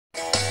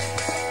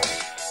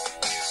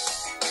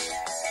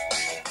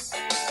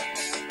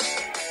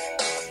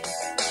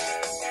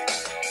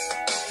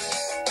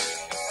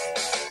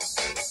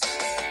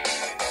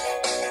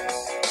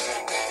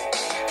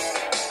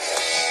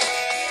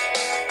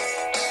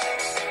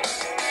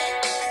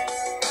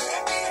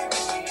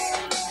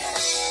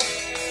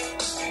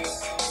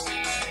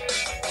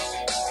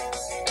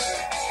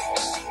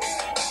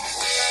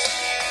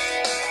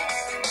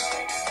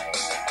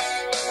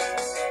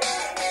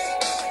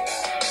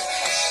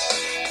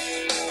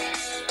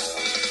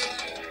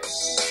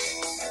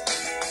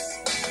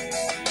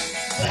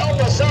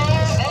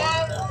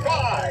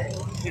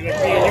Like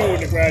me and you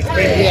in the garage.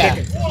 Yeah.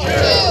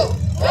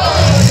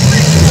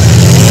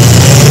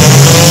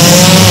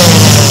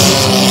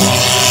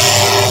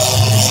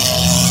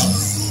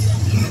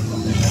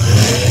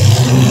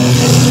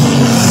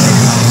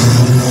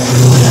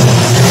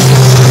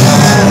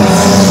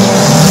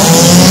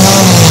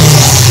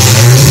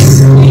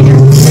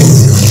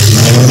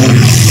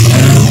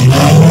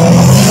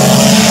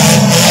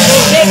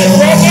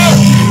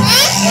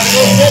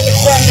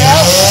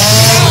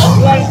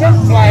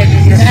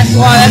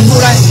 That's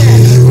what I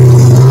said.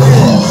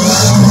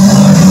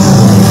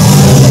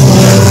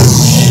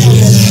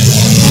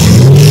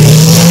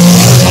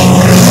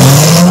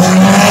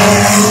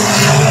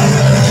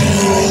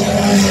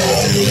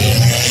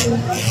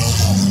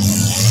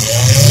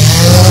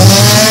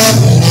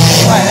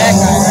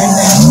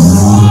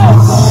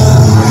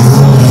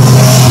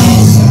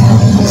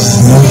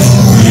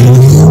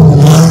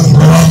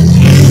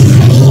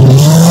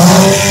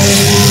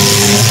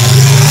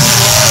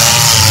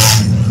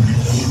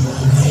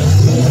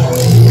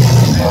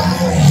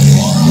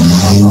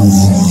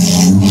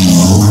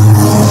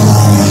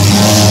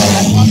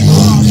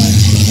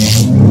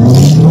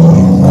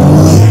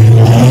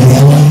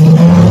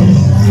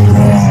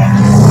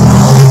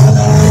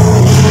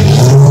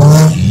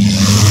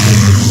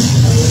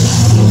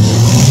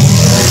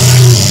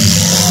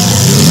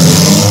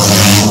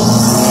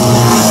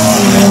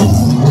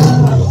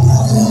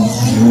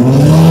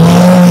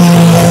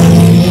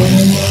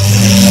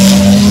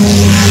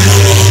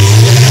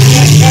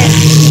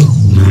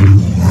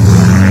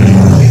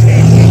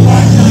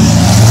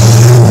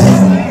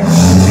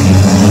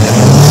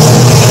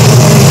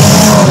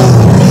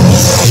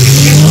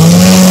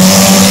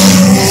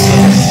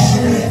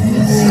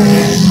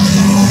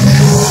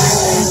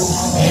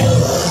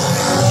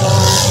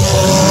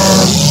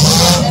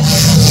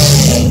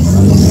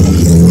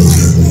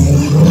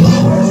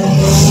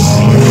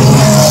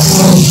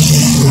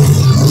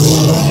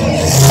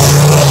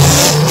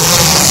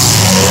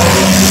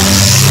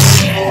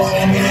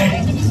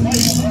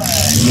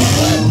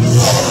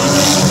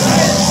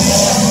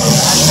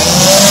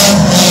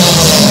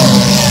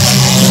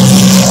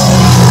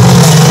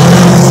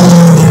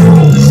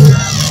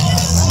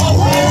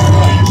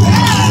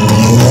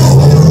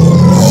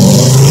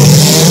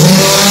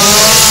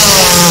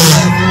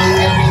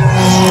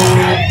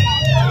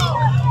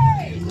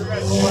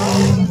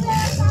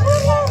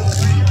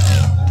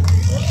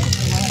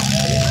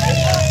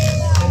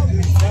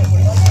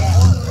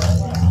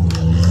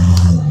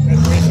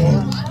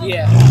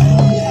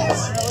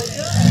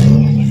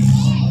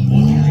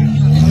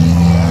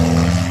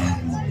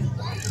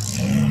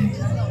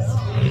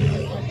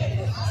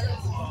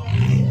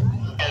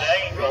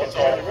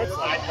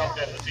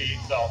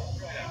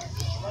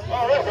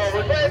 Alright, well,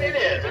 we're glad you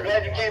did. We're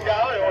glad you came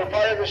down and were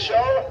part of the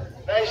show.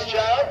 Nice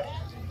job.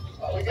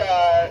 We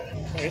got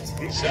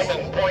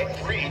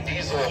 7.3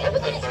 Diesel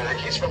Holdenberg.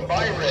 He's from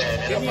Byron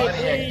and a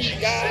Pontiac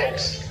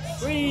G6.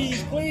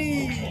 Please,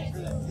 please.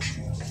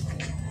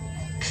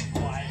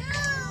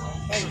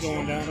 I'm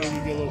going down. Let me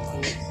get a little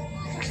close.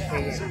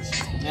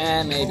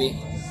 Maybe.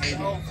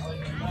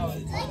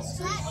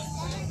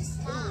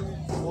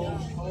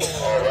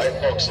 Alright,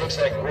 folks. Looks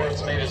like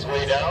Ward's made his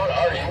way down.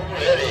 Are you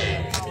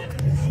ready?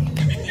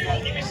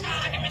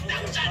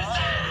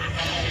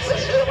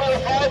 Let's hit him on a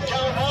 5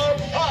 count on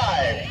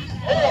 5,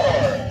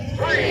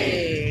 4,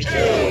 3, 2,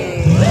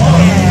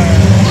 1.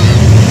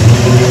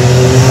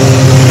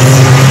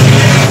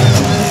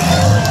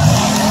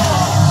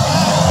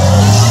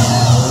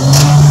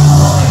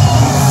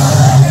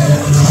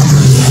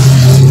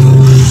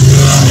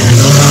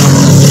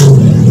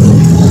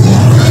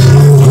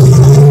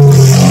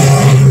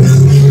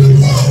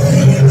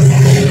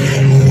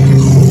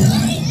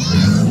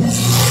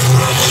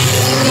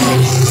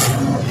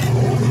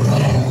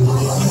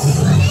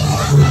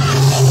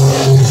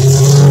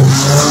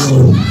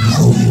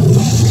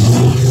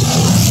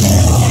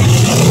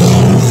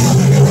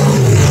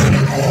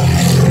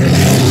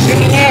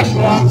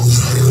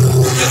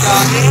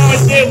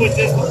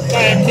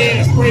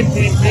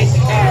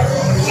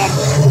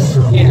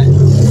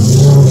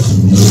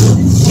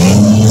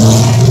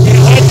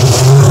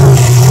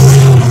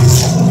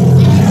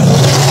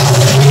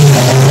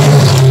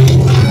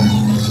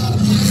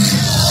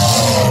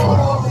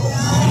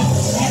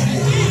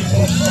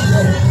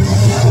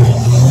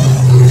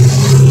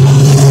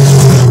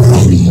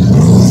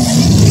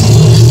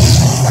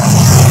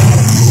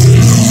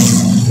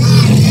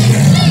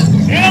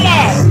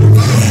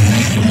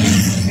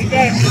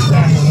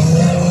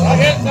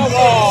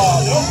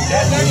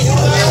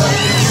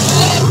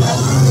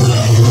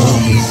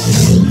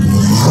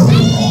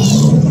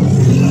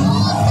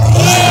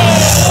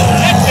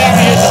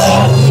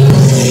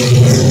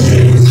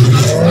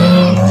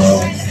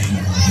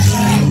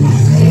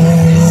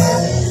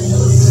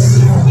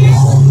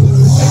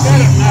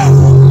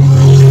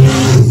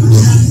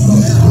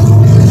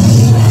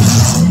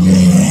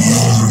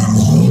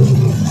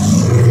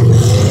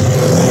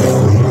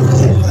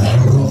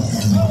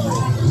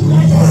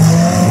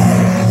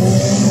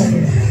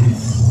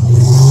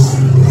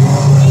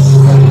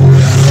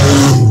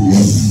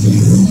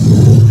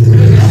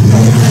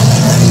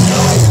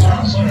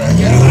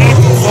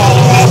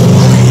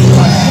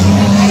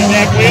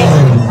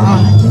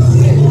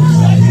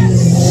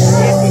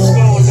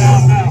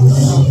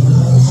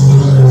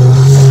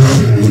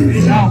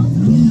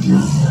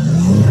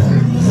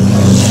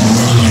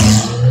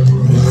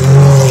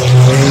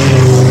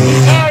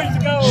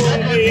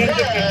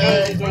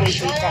 because it's only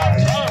 2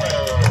 cars.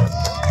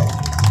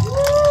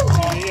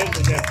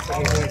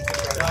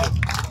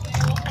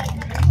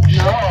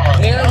 No,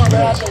 they already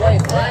brought the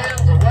white flag.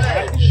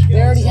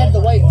 They already had the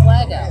white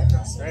flag out.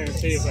 I didn't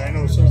see it, but I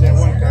know as soon as that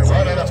one car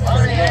went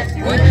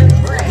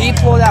out, He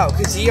pulled out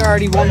because he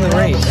already won the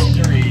race.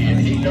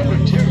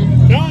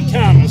 John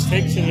Thomas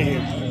takes it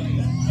in.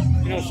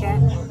 You know, Sean?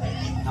 No.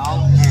 I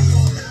don't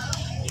know.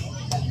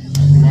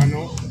 You want to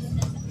know?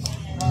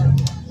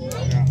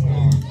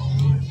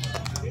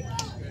 Yeah.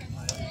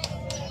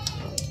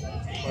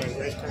 What is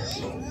race car?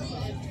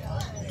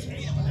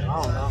 I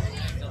don't know.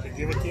 Did they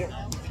give it to you? Did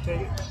you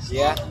take it?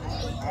 Yeah.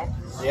 Huh?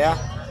 Yeah.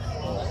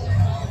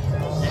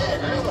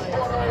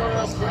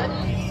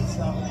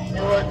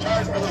 You worked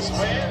hard for this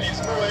win. He's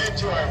moving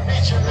into our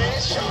feature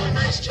race. Sean,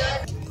 nice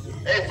job.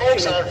 Hey,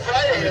 folks, on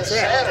Friday and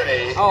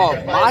Saturday, you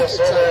can find us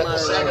over at the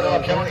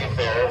Saginaw County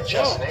Fair.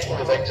 Chesney,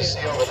 we'd like to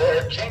see you over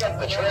there. King up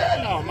the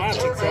track. No, mine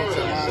Two looks like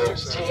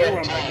crews of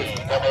TNT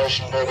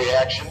Demolition Derby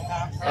action.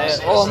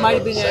 It might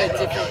have been at a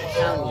different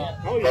county.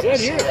 Oh, he said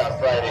here. On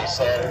Friday,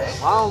 Saturday.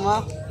 I don't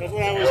know. That's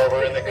what I We're was.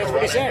 over in the That's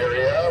what he Corona said.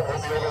 area. We'll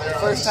be over there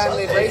First on time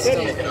they've Sunday, raced them.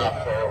 kicking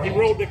off for a He week.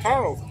 rolled the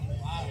car over.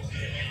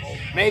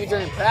 Maybe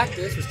during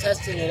practice, was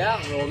testing it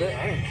out and rolled it.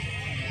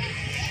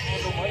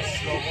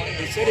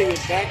 He said he was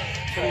back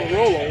from the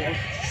rollover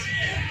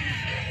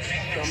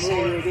from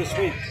earlier this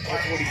week.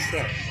 That's what he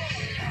said.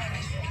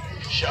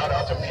 Shout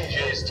out to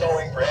PJ's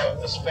Towing for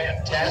having this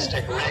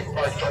fantastic rig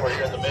parked over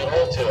here in the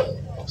middle to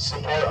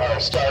support our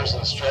Stars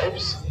and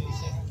Stripes.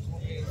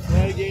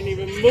 Flag ain't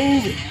even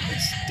moving.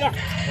 It's stuck.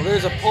 Well,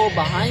 there's a pole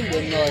behind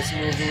him though that's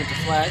moving with the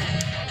flag.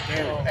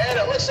 And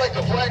it looks like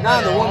the flag.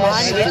 No, the one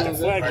behind That's it. the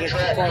flag Our that's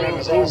track part crew of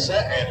is the all move.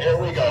 set, and here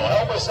we go.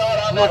 Help us out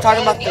on No, that. we're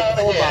talking about the count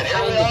pole again.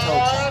 behind Here the we tow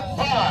are, truck.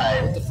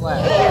 5, With the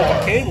flag.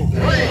 There's a cable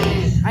there.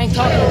 3, I ain't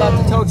talking about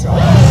the tow truck.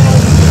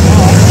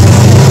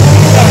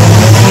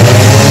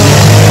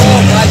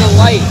 Oh, by the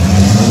light.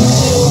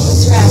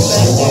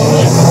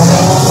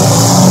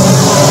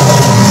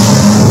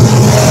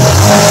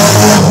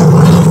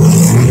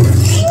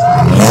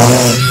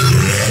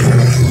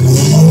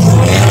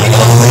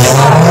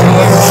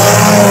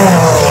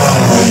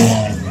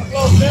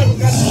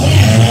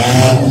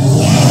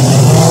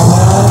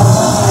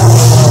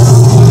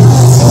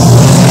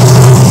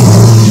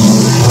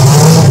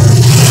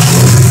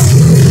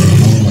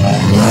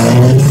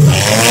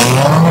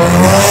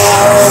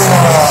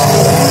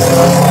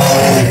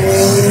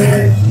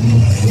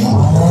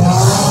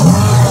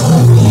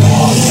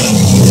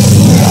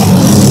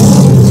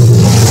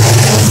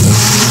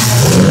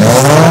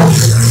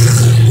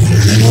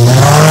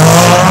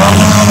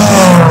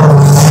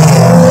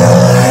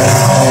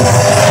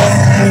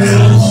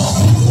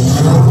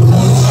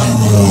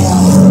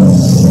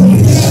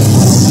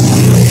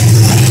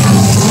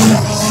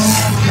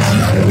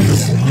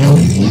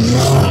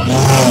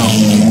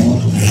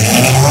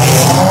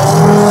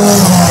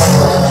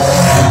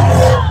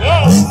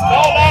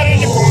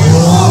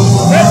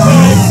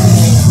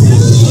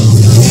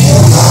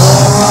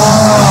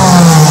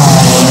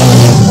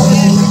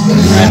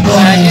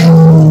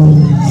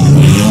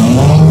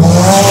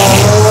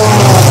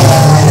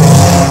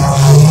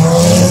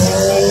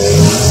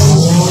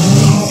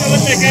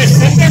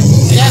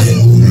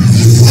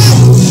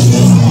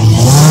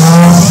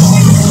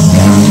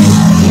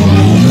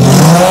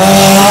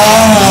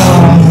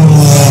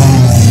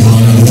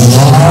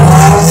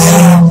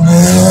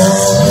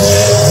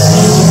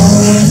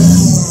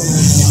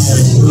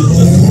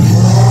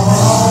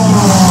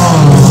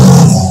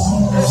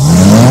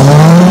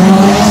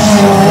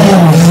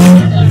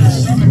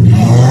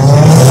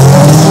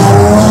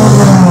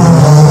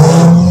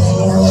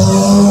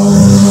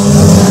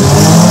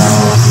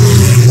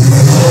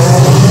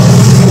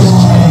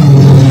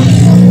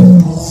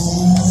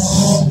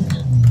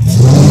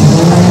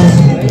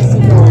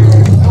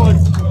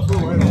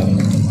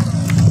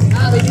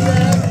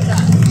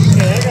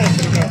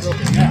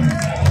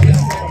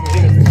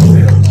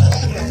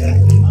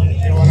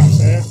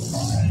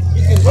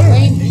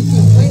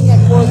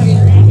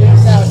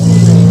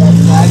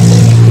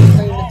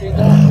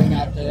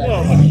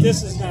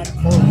 This is not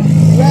cold.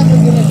 You ever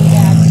gonna be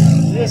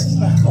happy? This is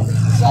not cold.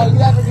 So you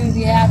ever gonna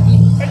be happy?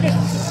 I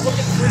just look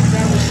at the bridge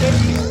down the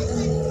city.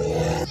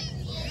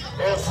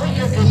 If we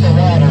could get the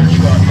water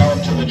truck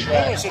out to the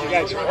track, I should have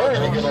got please. you We're hurt.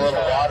 going to get a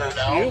little water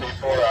now You?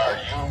 before our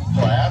youth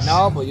class.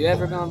 No, but you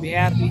ever gonna be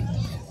happy?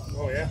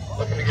 Oh, yeah.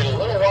 Looking to get a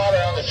little water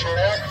on the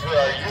track for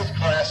our youth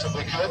class if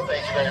we could.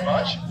 Thank you very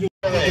much. You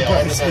Hey, can all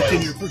probably the stick in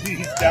boys. your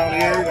breeze down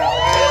here. Down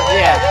there.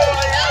 Yeah.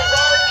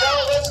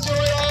 Let's do it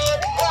on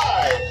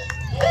 5,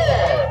 4,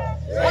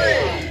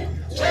 3,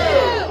 2,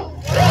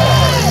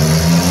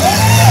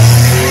 1.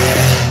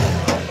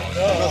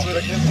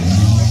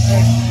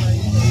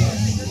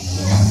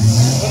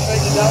 Looks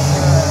like he's out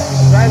for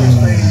a driver's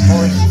training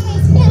course.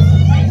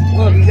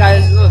 Look, you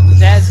guys, look, the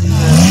dad's in the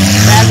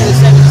back of the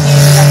 17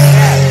 got the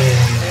gas.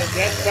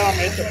 That's telling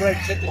me hit the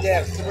brakes, hit the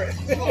gas, hit the brakes.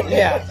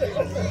 Yeah.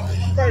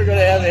 Probably going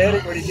to have a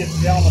headache when he gets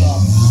the helmet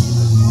off.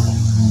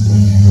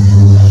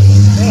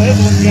 Well, this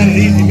one's got it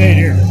easy made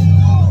here.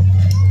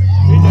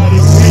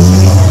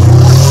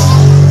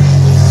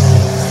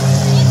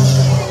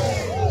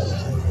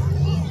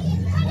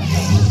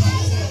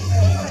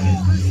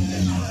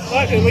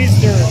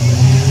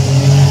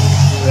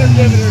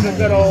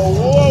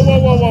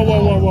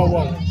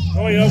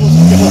 you almost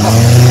go off.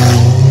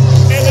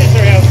 At least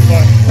they're having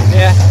fun.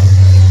 Yeah.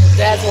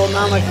 Dad's old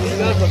mom like It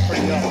does look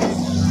pretty good.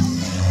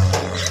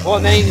 well,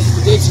 then he just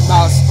predicts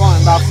about He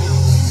spawning.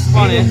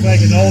 looks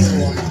like an older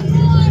one.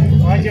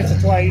 Well, I guess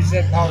that's why he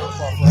said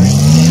Powerpuff, right?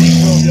 He's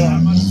real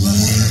young.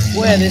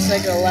 Well, yeah, this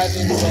like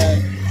 11 to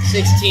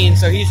 16,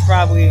 so he's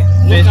probably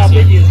Look how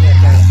big 15. he is that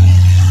guy.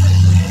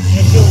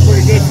 That's feeling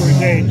pretty good for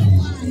his age.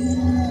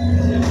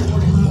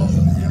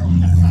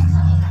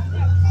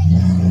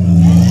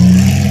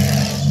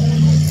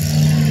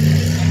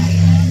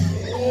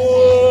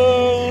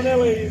 Whoa,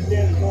 Nelly's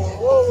getting going.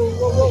 Whoa,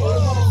 whoa, whoa, we're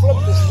gonna flip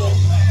this thing.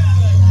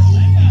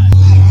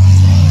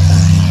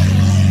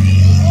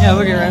 Yeah,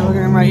 look at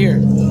him right here.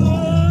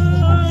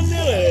 Whoa,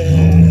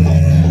 Nelly.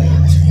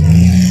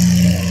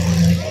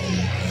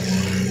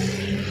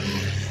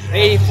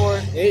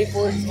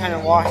 84 is kind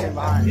of washing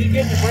behind. He's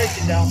getting the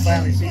breaking down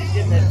finally, so he's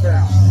getting that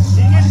turn. He's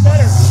getting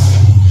better.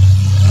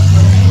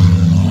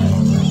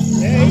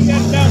 Yeah, he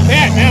got it down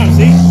pat now,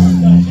 see?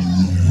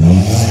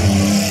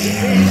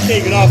 He's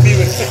taking off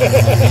even.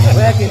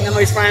 Well,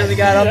 nobody's finally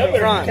got up in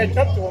front. Catch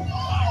up to him.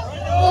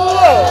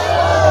 Whoa!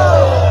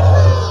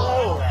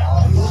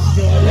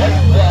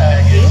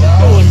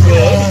 Doing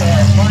good.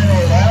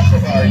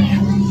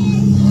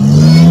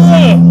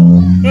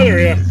 Oh, there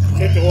he is.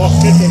 Hit the wall,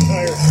 hit the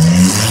tire.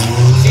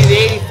 See, the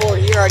 84,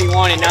 he already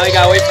won it. Now he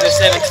got to wait for the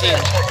 17.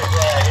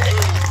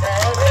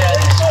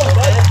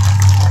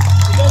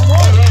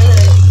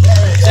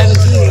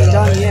 17 ain't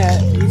done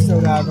yet. You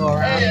still got to go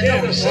around. And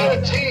number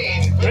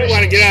 17. They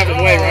want to get out of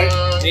his way, right?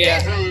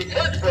 Yeah.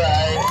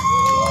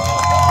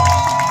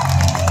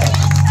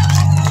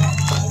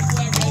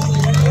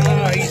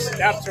 Oh, he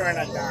stopped trying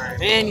to die.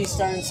 And he's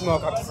starting to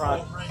smoke up the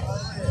front.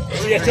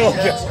 See, I told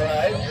you.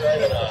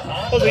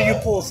 Those are you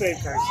pull safe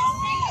cars.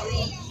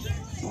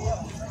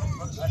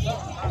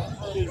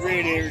 His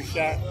radiator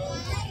shot.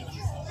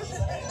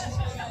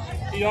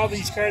 See, all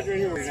these cars right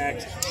here were in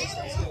accident.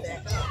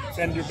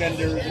 Fender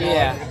benders. And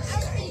Yeah. all.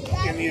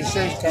 And the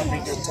insurance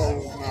company just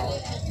told them no.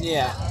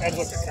 Yeah. That's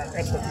what the car.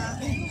 That's what.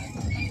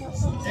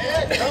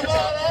 Yeah, come on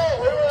out.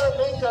 We want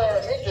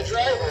to meet the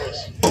drivers.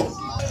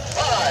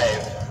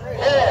 5,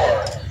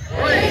 4,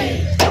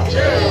 3,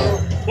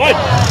 2. What?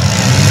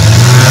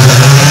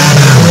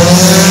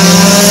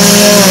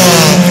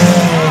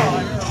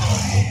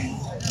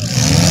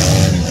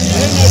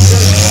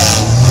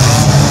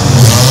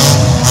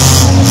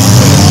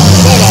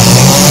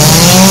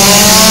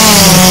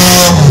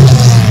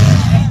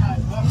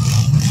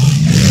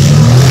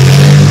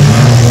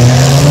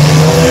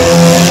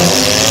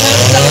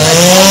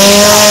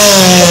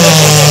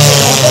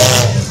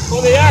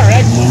 Well, they are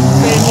actually.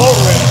 Came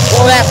over it.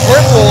 Well, that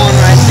purple one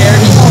right there,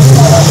 he's all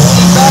caught up.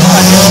 He's up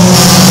on him.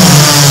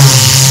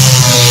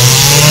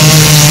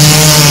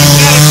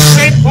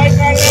 Straight pipe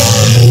out of there?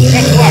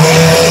 That's why.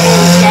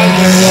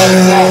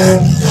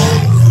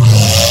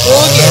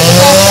 Well, look at it.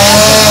 Look how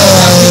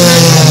fast it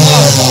is.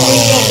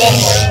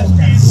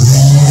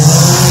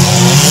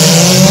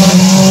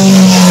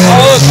 Oh,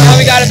 look, now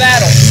we got a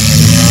battle.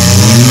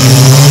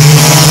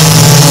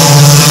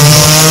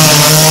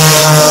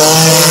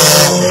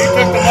 He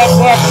took the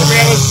muffler off the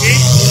trailer's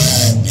feet.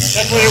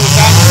 That's what it was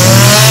on.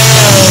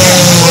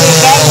 What was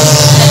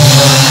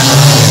that?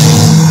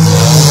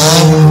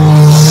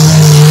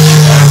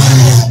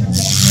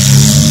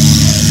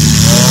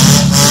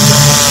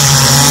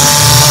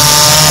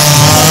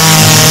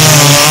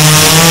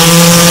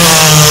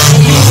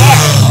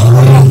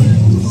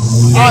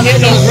 Oh,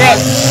 hit those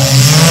reps.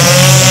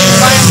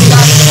 Finally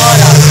got the car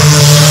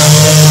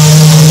out.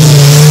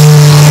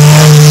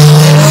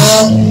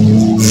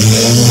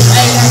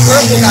 Hey, that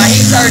purple guy,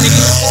 he's starting to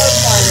get the cars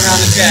flying around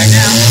the track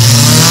now.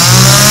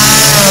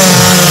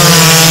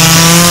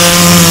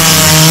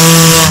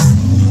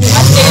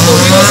 I say the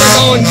wheels are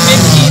going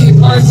 15, the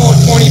car's going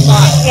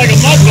 25. Like a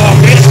mud dog,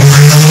 man.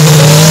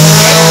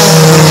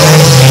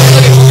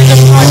 Look at the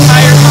front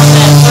tire on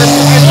that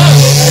purple.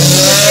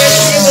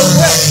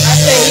 I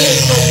say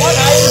he's the one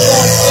I was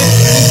going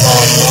 50, he's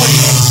going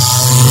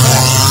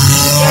 20.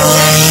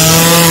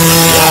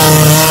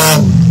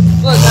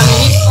 Look, I mean,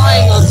 he's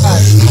flying those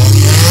cars.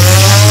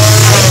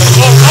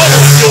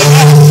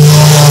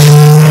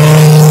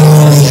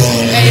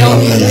 Hey, yo.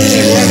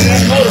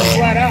 That motor's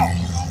flat out.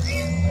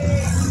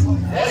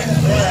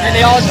 And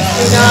they all just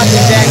tune out at the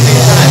exact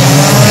same time.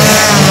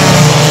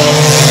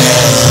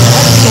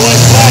 So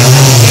it's flat.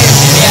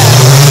 Yeah.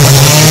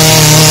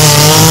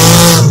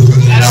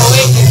 That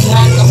 08 is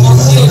locked up on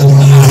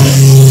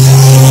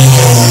wheels.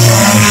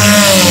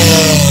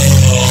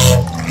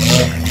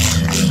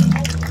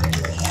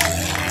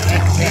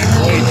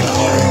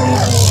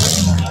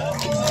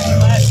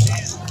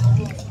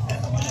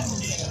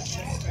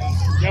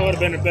 That would have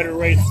been a better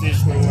race if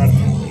this would have left.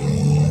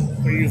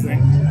 What do you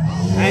think?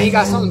 And he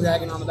got something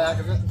dragging on the back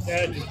of it.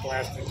 Yeah, just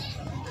plastic.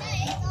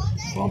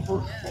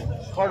 Bumper.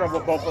 Part of a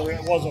bumper.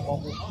 It was a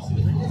bumper.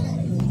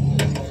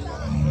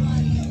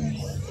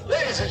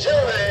 Ladies and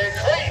gentlemen,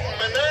 Clayton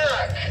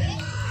Minock.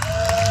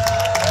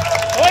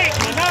 Wait,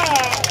 no!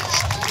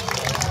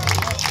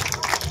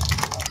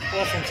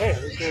 Well, that's what I'm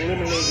saying. They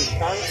eliminated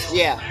cars.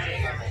 Yeah.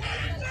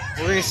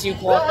 We're going to see who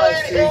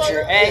qualifies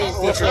feature A and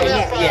feature B.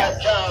 Yeah.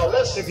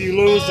 If you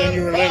lose, then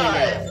you're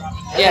eliminated.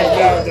 Yeah.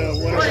 Down to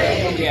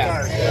whatever Yeah.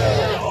 cars.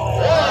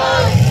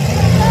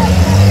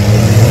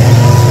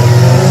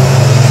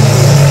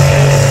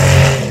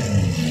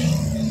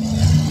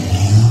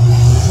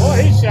 Boy,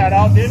 he shot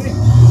out, didn't he?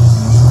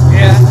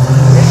 Yeah.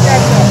 He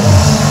got the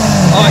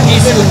Oh,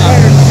 he's shooting up.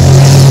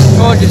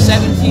 Going to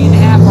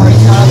 17.5 already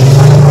shot up the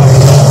front.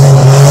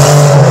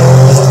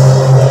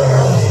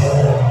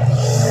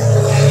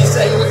 And he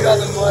said, look at all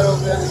the mud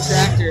over there on the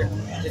tractor.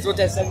 It's what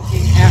that 17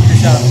 after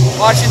shot up.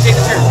 Watch him take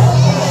a turn.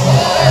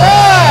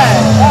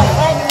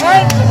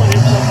 Alright!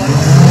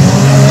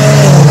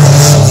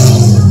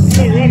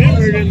 He run him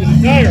right into the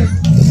tire.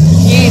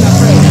 He ain't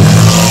afraid.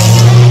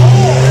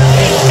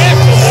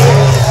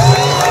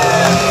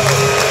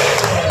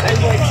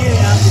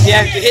 You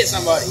have to hit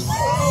somebody.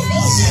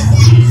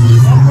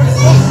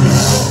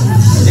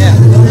 Yeah.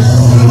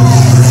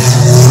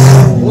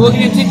 Well, look at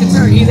him take the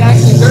turn. He's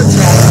actually dirt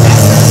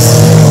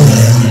tracking.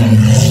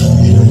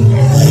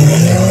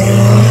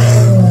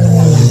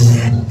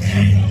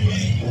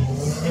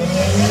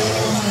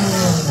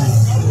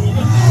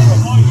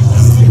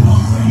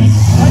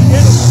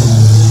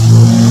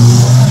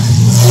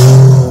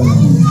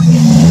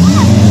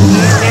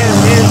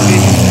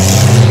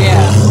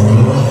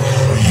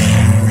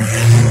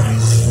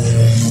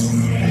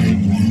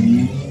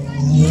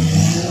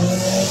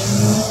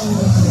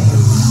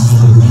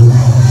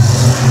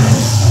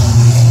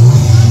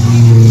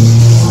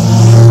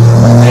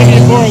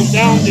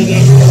 Down to the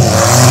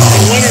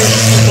winners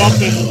bump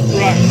in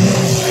right.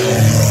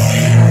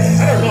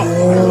 I don't know.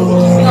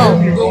 No,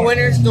 the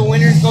winners go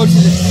to the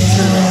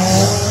future.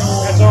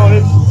 That's all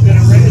it's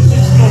gonna raise. It's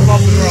just no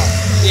bump and rock.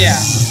 Yeah.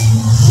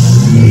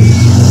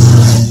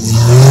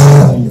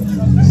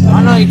 I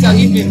don't know, you tell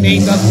he's been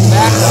made up and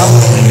back though.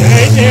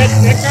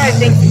 That guy's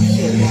been through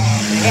shit.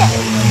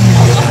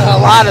 Yeah. A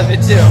lot of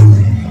it too.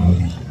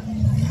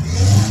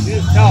 You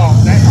just tell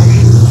him that, I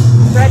mean,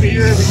 probably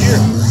year every year.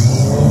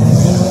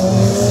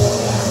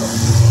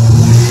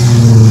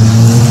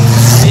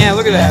 Yeah,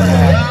 look at that.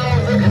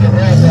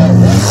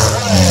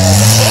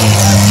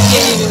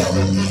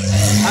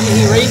 I mean,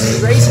 he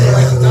racing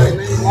like he's done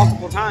it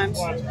multiple times.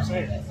 Well, that's what I'm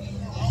saying.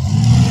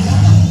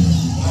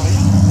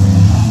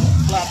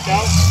 Flapped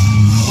out.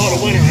 Oh,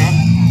 the winner, huh?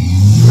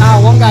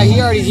 Nah, one guy,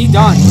 he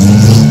done.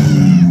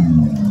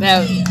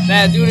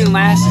 That dude in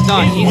last is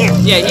done.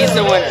 He's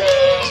the winner.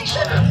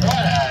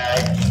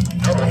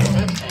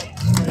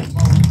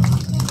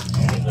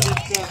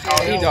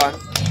 Oh, he done.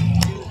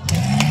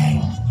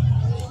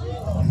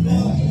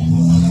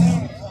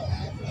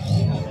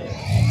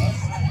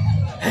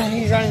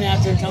 He's running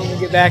after him, telling him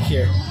to get back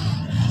here.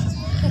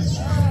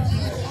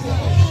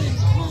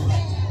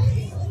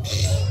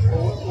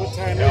 What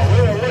time Now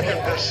we were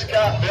looking for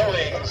Scott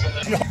Billings.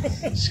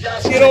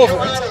 Scott's Get gonna over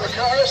come it. out of the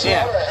car, so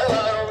Yeah. we're gonna head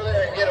on over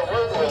there and get a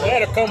word with They him.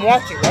 had to come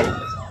watch it, right?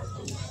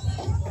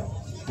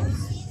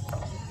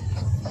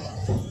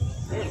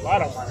 There's a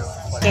lot of them.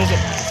 Says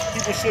that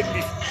people shouldn't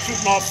be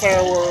shooting off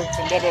fireworks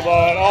and blah, blah,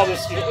 blah, and all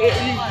this. You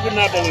would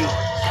not believe it.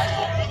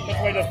 That's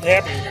why it doesn't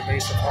happen in your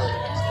basic party.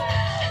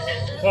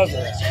 Because of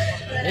that.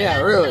 Yeah,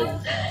 really.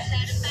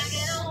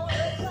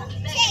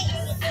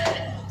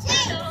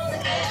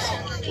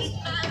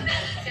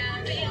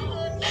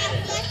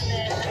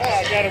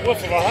 I got a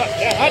whiff of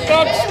hot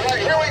dogs.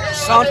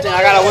 Something,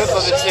 I got a whiff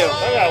of it too.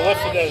 I got a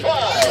whiff of the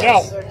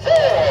no. 4,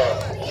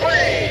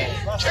 3,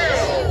 2,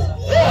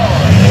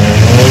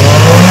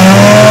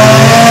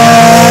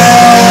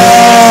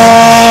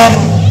 1.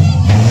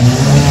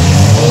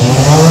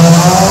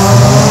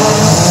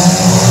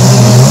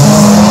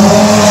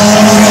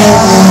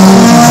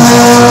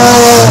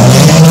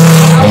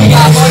 We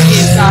got monkey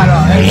inside of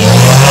it.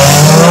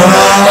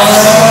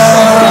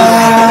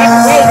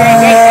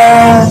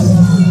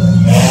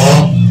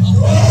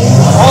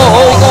 Oh,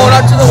 he's going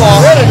up to the wall.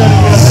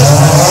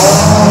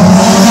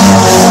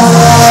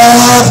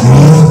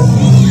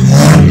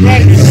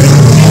 Right.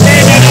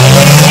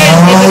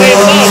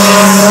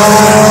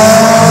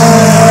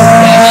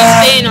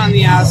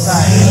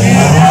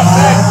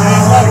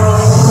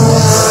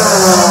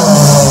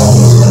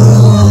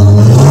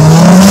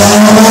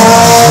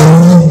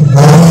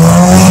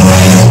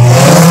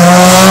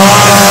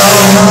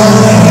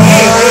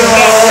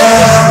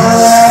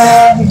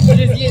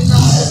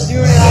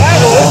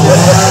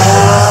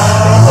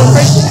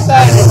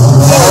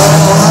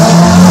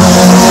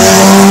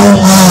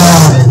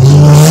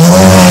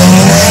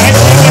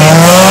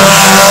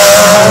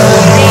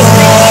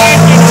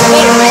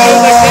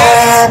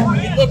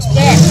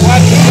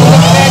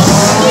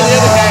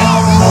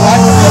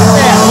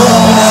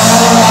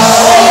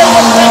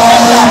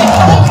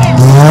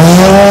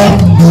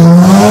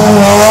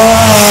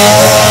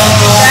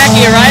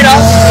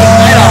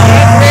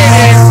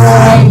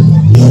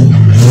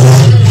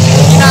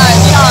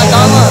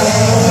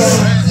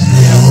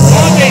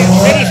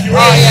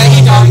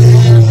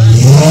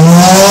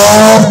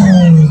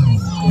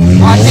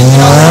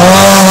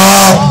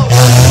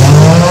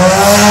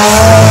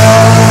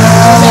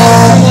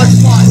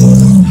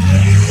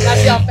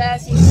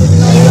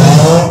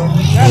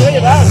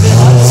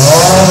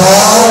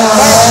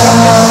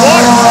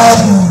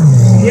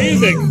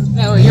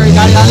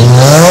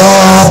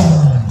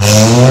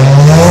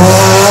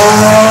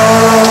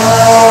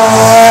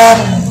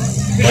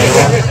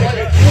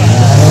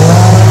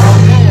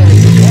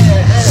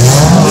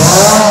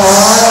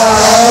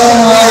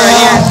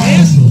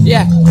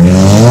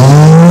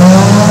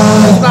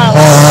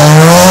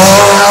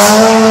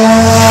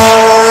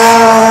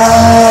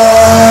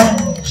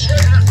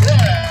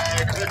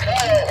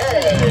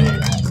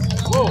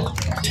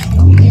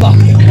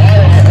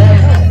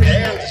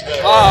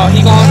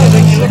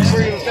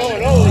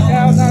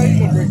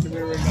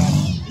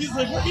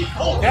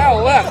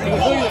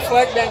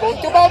 flag man goes,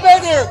 come on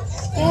back there.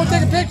 Go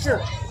take a picture.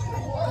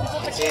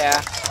 Yeah.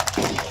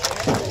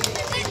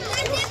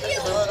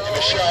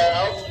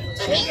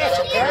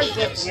 Cars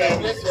that's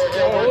going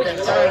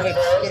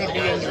to be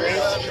in the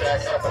race.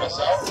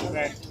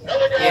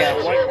 Yeah.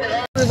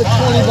 For the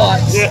 20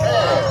 bucks. Yeah.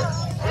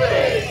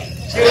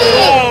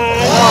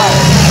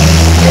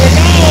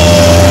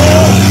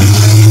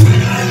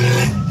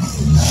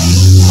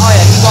 Oh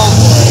yeah, he's going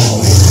for it.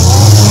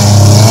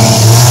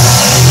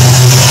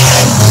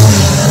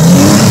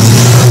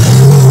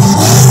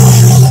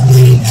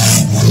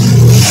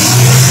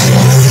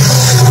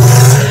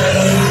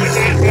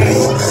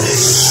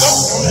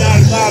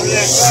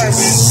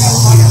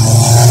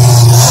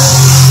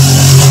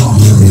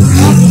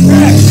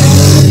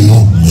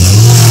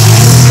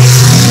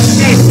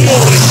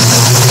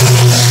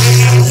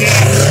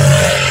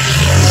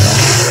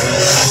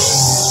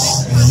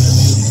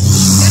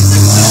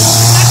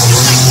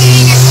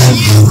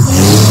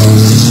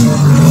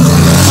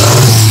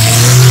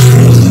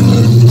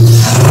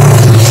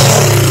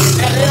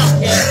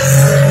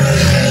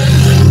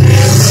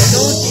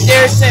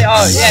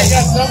 Oh, yeah, he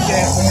got some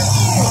gas there.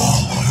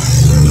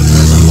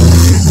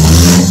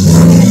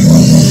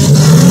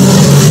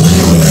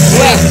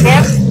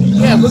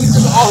 Yeah, look at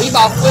this. Oh, he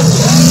about flipped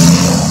it.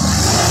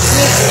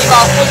 He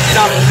about flipped it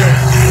on the shirt.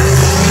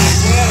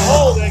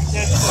 Oh,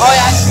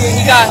 yeah, I see it.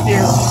 He got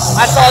here.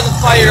 I saw the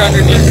fire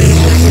underneath it.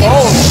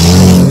 Oh.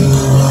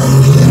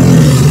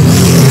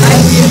 I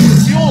see it.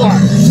 The fuel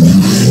arm.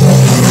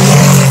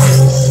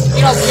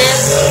 He don't care.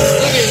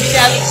 Look at him. He's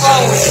having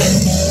fun with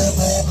it.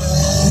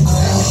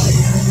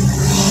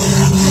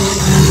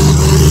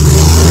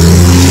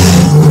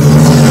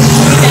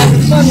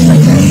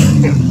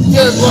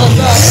 Good blow up.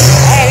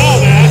 I don't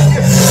know, man.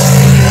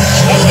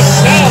 That's a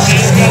smell, man.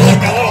 You gotta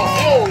look a little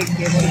hill with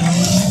different.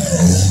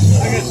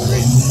 I got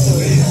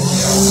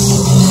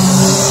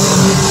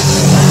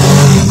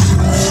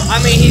I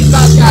mean, he's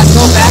about to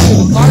go back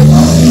to the car.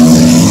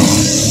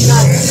 He's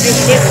not.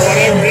 It's different,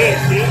 whatever it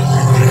is, dude.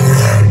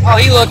 Oh,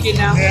 he's looking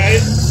now. Yeah,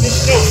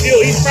 it's no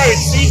fuel. He's probably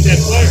seen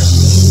that flare.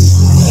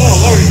 Oh,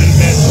 Lord, he's in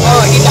a bad flare.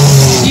 Oh,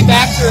 he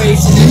back to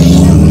racing it.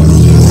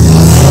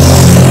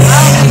 I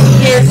don't think he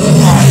cares for the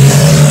car.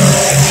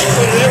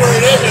 Whatever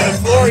it is on the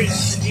floor,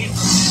 he's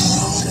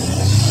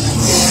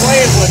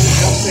playing with it,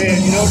 I'm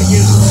saying, you know, to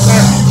get some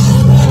start.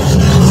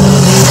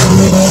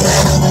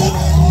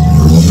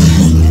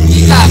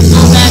 He's got to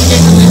go back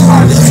into the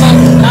car. This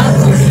fucking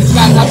nonsense. He's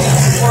got nothing to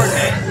support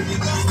it.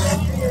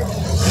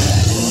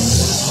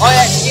 Oh,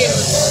 yeah, it's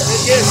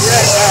getting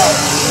wrecked out.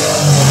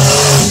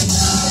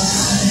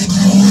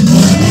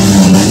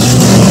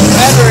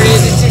 Whatever it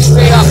is, it's just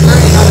straight up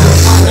burning on the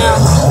car now.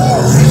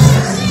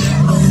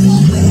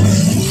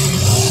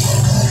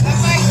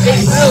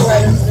 It's real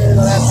right up there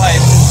to that pipe.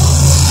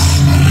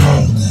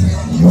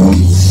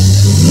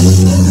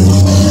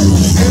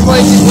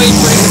 Everybody's just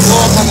waiting for him to blow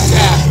up on the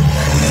track.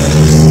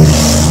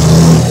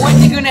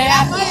 When's he gonna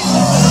happen?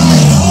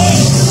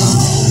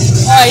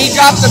 Oh, he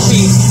dropped the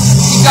piece.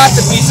 He got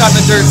the piece on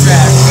the dirt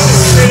track.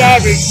 Straight out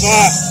of his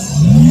spot.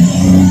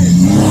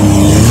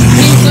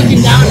 He's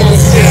looking down at it.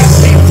 Yeah,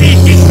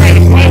 he's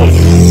trying to play with it.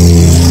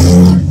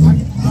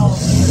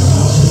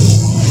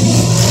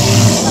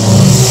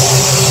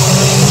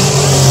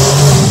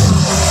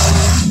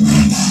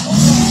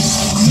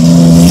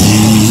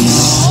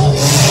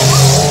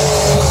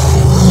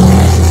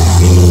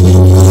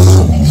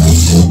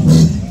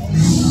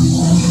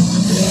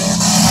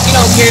 He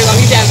don't care though,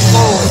 he's having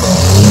fun with it.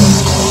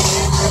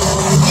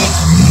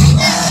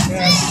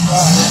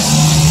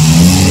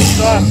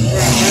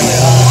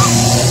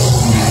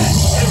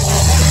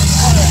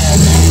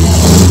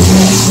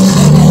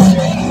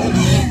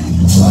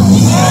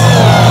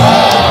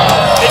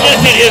 It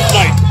just hit his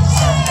light.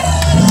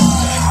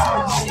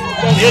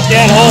 Don't hit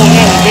that hole,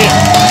 that was it.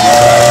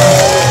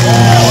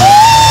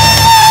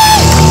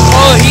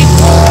 Oh, he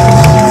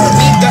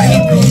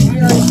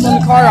already spun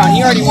the car on. He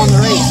already won the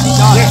race. He's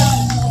done. Yeah.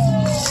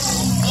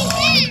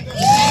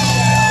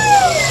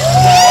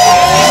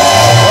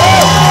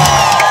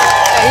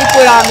 He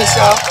put on the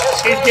show.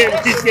 He's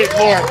getting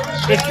more.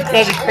 Just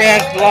because he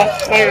crashed,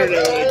 lost fire and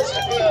everything.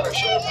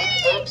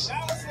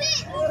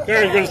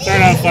 Car's going to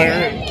start on fire.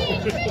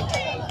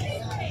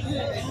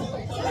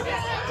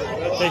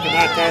 I'll take him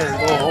out there and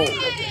go home.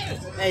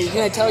 Hey, you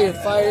gonna tell your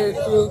fire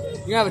crew?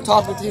 You're gonna have a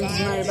talk with him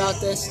tonight about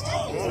this?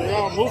 Well, they're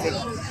all moving.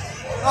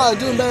 Oh, they're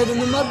doing better than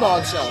the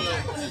Mudbog show.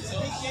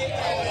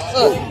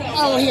 Look,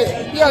 I don't hear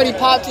it. He already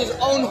popped his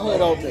own hood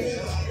open.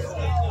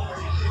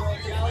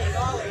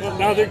 Well,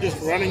 now they're just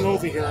running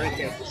over here, aren't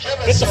they?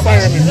 Get the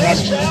fireman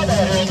rushing.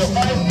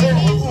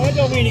 Well, that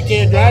don't mean you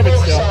can't drive it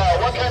still.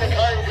 What kind of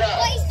car you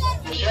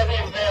got? Chevy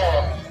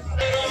Impala.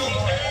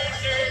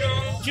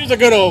 She was a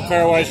good old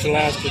car while she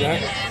lasted, huh?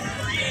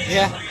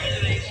 Yeah.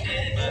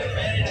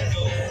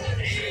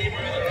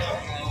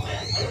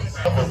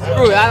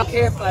 Screw it, I don't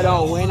care if I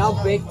don't win. I'll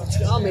make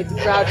the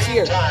crowd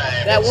cheer.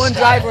 That one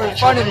driver in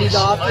front of me,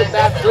 though, I'll feel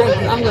bad for him,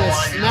 and I'm going to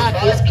smack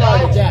his car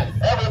to death.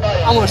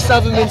 I'm going to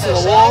shove him into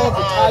the wall,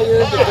 the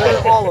tires, the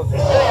dirt, all of it.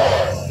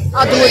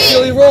 I'll do it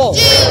till he rolls.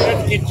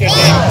 Let's get your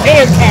damn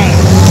killer time.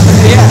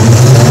 Yeah.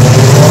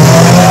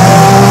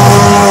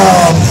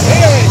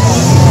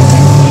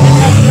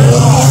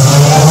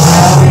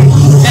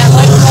 That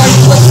light car you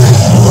put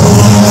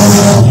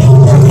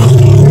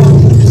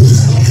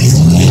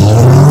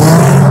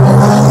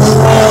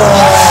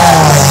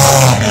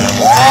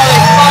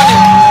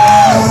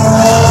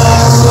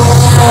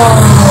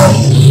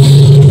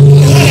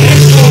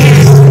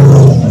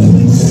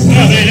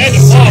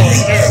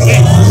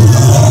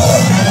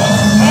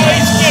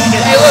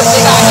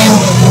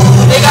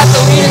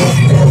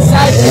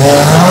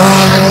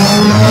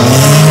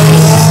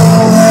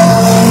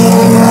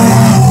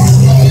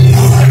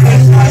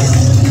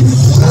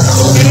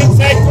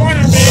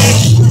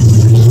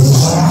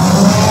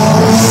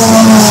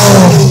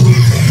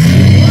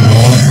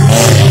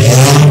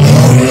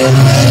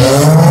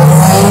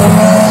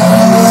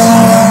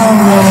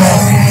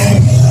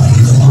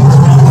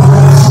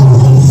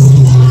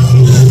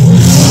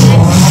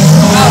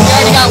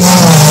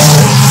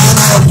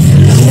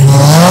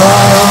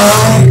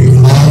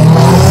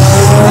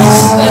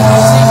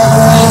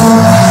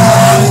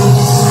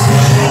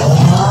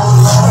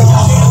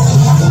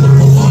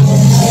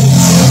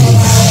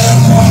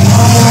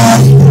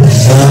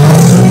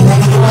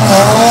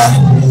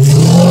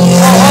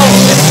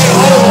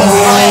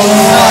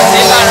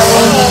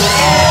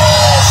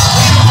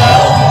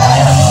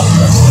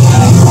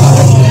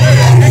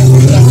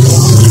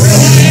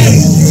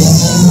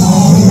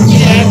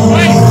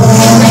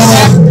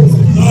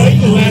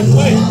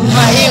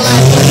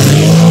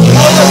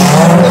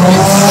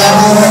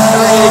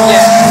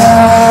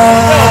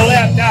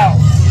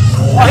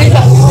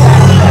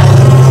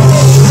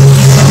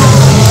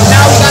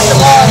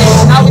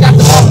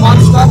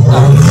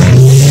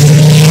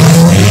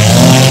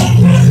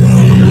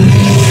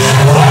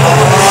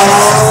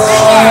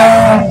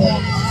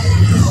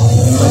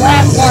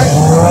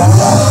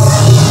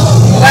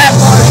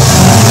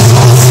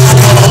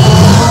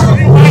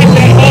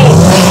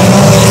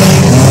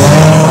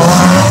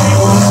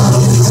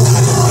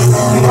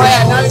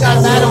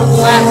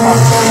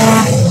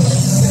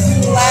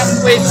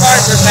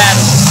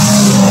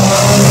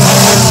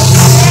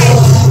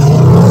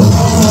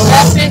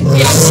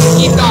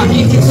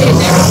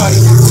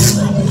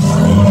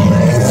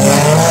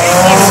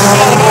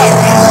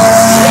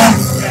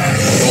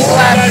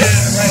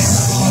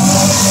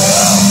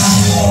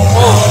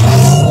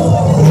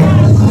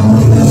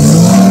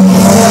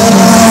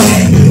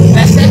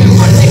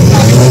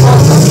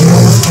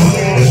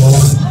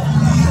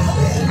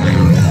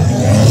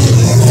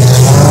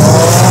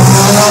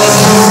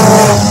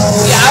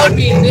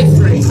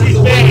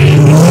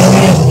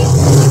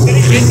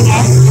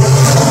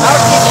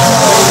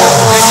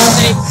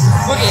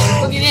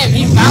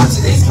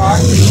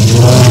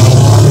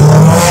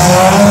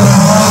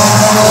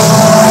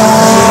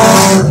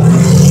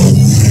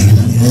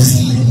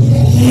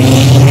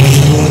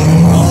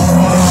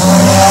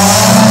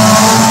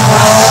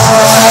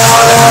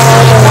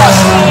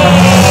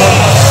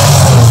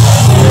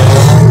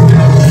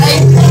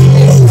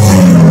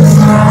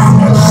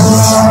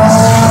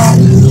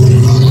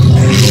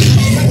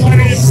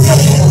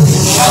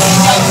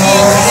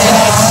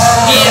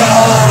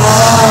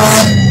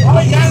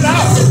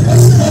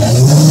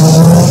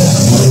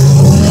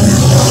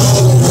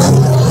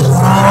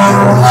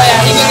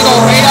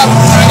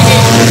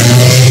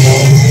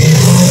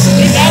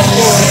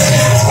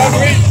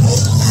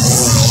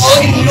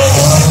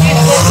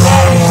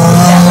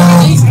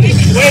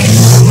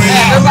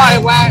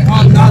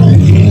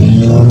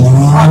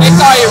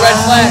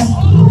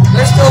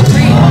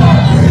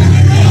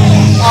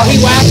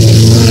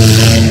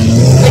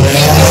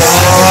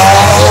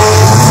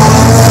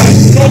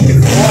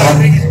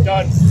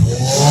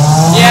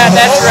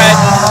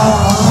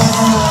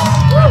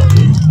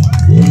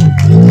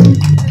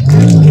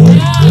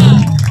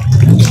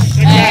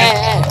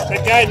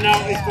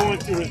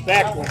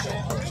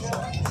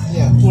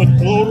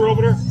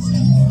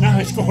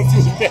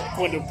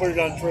Put it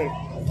on tray.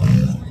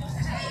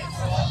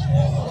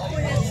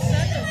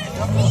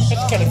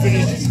 That's kind of pretty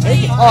easy to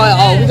take it.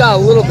 Oh, we got a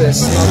little bit.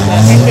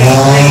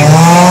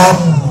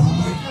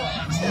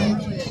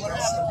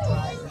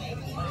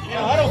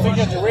 I don't think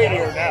that's a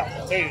radiator now, to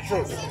tell you the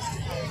truth.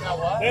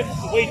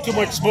 That's way too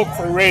much smoke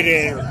for a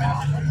radiator.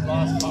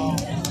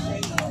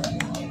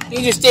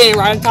 He's just standing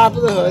right on top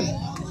of the hood.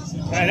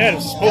 Man, that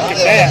is smoking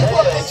bad.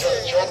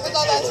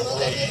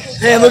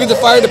 Hey, look at the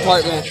fire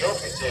department.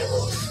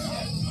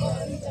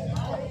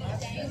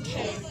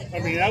 I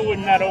mean, I would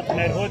not open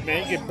that hood,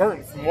 man. You get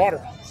burnt from water.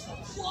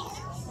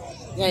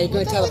 Yeah, you're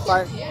going to tell the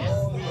fire.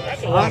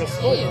 That's a lot of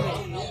smoke.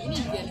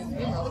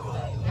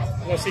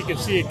 Unless he can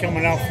see it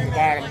coming out from the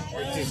bottom.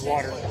 It's just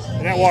water.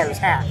 And that water's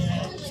hot.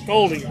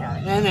 Scalding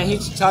hot. Man,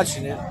 he's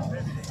touching it.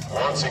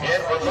 Once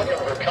again, we're looking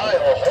for Kyle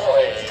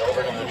Hoy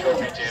over to the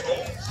trophy table.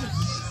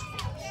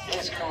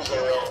 He's cruising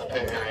around the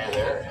pit area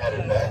there,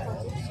 headed back.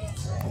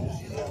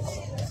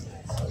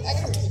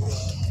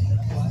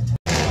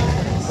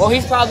 Well,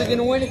 he's probably going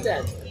to win it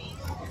then.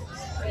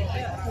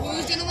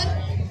 Who's going to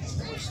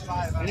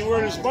win?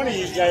 Anywhere there's money,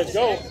 these guys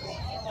go.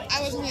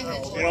 I wasn't gonna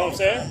hit. You know what I'm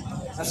saying?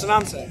 That's what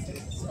I'm saying.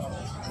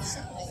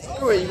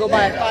 Screw it, you go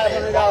buy a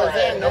 $500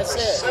 van, that's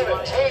it.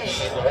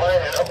 17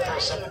 lining up for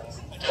some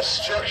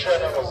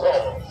destruction of his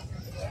own.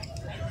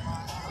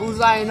 Who's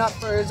lining up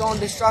for his own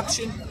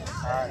destruction?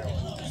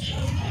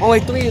 Only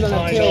 3 of them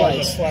have tail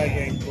lights.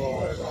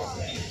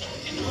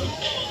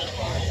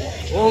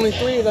 Only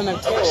 3 of them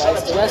have tail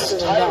lights, the rest of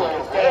them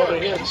don't. Over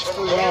here,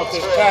 screwing off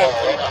this time.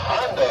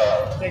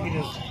 Taking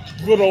his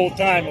good old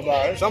time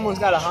about it. Someone's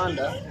got a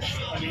Honda.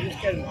 I mean, this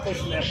guy's been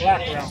pushing that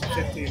black around for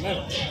 15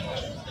 minutes.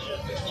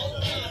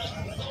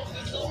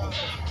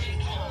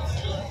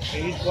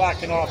 And he's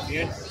blocking off the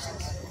entrance.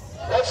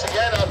 Once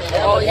again, on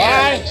behalf of the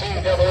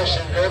Team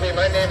Demolition Derby,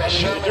 my name is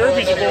Sherman. The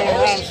derbies are going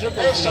around in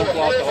circles and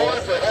block the hole. What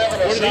are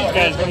these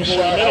guys going to go in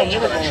the middle?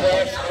 Never going to.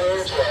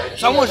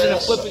 Someone's going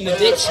to flip in the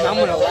ditch and I'm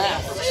going to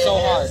laugh. It's so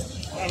hard.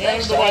 I mean, I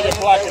don't know why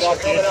they're blocking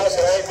off the entrance.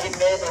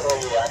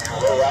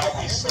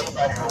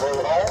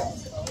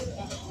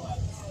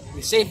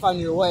 Be safe on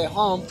your way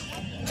home.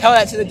 Tell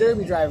that to the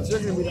derby drivers. They're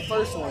going to be the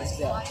first ones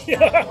to.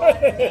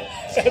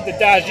 Have to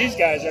dodge these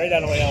guys right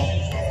on the way home.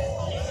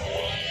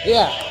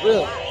 Yeah,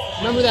 really.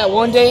 Remember that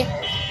one day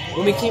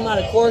when we came out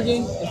of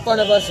Corrigan, in front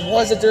of us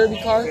was a derby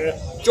car? Yeah.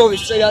 Drove it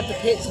straight out the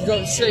pits and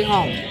drove it straight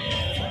home.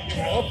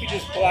 I hope he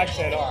just blocks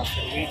that off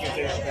so we get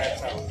there and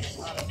backs out.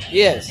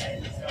 Yes.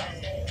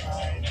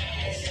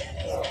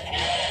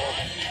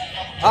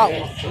 Oh,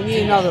 we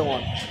need another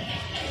one.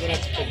 We're going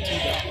to have to put 2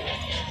 down.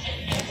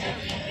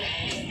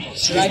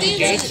 Should I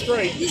Get it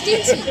straight. He's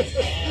dancing. Trying to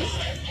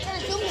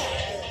film that.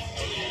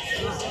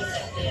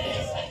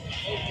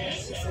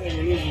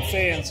 We're losing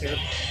fans here.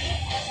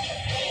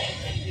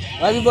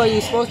 Everybody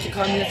is supposed to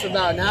come here for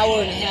about an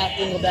hour and a half,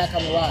 then go back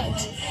on the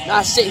rides.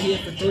 Not sit here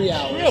for 3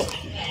 hours. Really?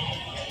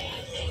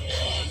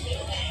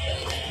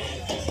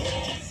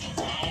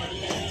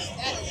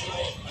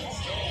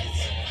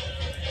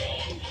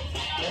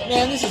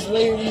 Man, this is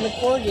later than the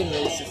Corrigan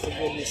races, for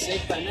goodness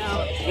sake, by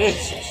now.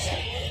 This.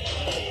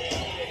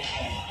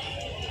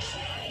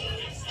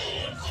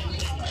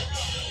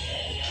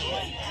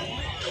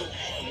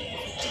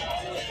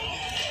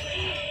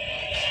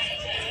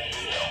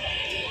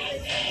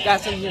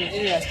 Got something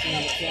interesting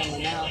on the camera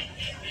now.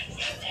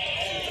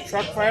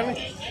 Truck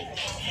finally?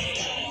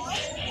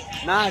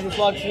 Nah, I just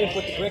walked here and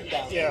put the brick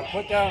down. Yeah,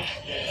 put down.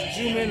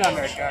 Zoom in on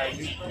that guy.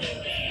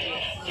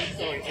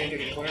 Oh, you can't get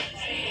it clear.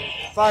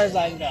 As far as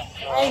I can go.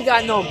 I ain't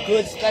got no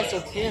good special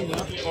camera.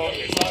 Well,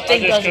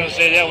 I'm just going to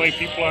say that way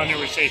people on there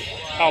would say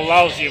how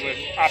lousy of an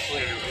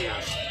operator he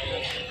is.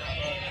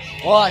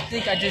 Well, I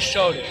think I just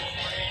showed it.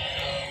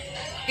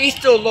 He's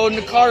still loading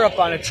the car up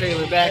on a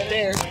trailer back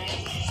there.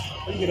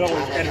 You can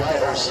always edit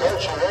that.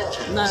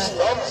 Nah,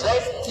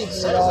 keeping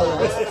it all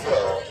right.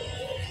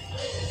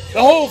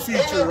 The whole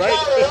feature, right?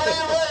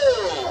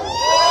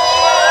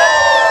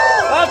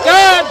 Oh,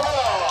 God!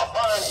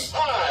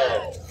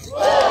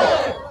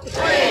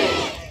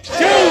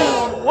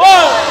 2,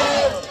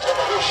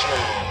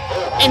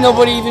 1! Ain't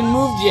nobody even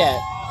moved yet.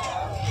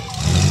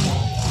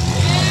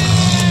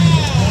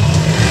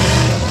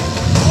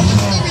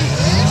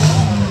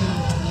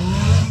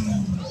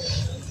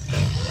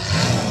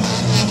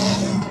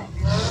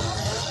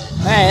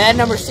 Man, that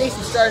number 6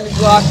 is starting to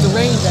block the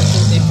range I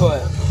think they put.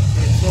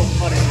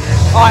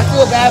 Oh, I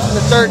feel bad for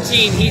the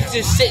 13. He's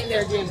just sitting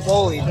there getting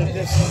bullied.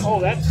 Oh,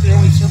 that's the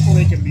only circle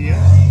they can be in?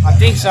 I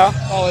think so.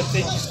 Oh, if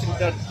they just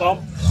can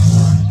bump,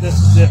 this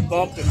is it,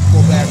 bump, and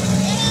go back.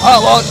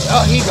 Oh, well,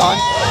 he's gone.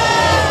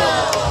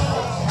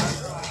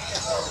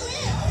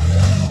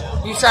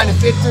 He's trying to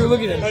fit through.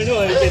 Look at him. I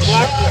know, they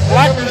block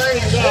these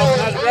things out.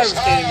 Now the driver's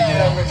can't even get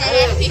out.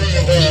 I think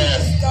 13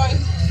 is done.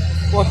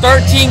 Well,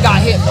 13 got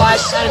hit 5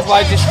 times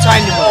while just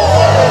trying to move.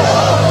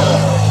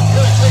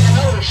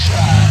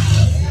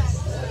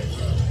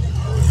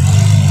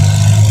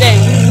 Dang,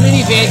 these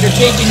minivans are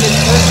taking this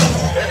person.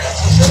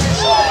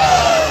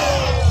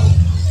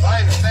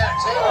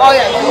 Oh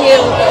yeah, he hit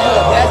with the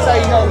hood. That's how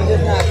you know he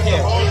does not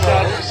care.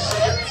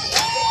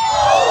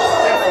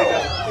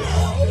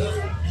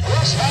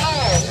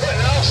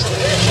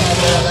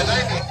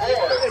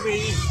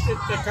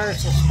 The car's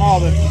so small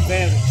that the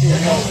van's too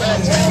low.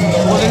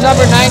 Well, the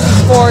number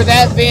 94,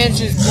 that van's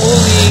just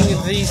bullying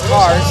these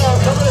cars.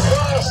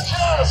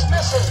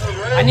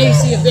 I need to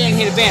see a van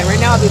hit a van. Right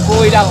now, they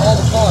bullied out all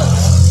the cars.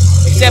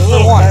 Except for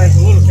one. The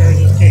little cars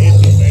just can't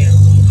hit the van.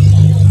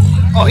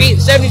 Oh,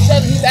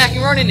 77, he's back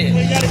and running it.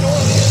 They gotta go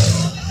in there.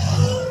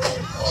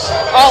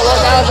 Oh, well,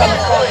 that was on the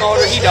front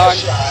motor. He done.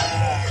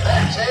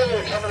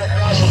 Taylor coming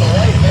across on the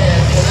right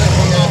hand.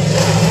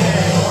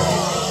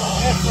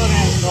 That front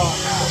end's gone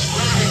now.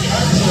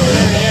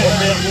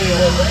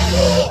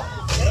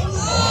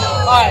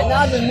 Alright,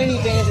 now the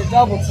minivans are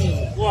double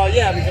teaming. Well,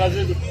 yeah, because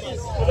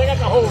they got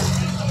the whole.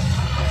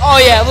 Oh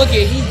yeah, look at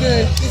it.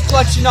 He's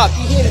clutching up.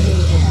 He hit a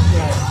minivan.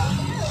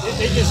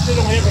 They just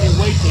don't have any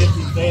weight to hit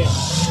these vans.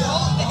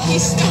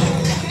 He's stuck.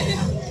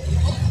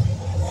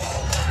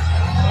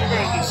 They're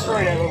gonna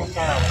destroy that little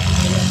car.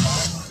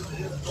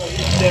 Well,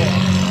 he's dead.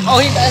 Oh,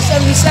 he's at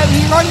 77.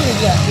 He's running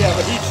again. Yeah,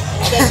 but he's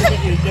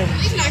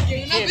He's not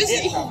giving up, is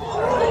he?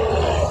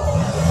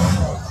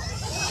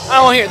 I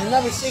don't hear. The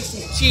number 60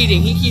 is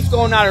cheating. He keeps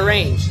going out of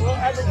range. Well,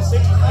 I think the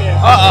 60 can.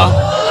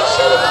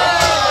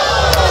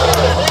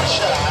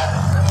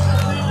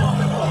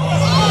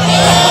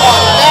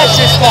 That's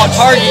just called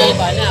targeting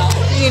by now.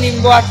 He didn't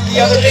even go after the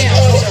other man.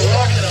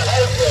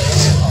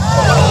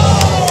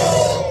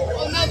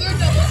 Oh, no, they're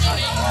double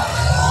teaming.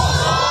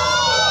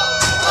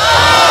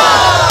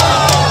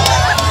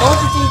 Don't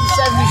you think the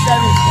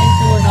 77 is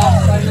doing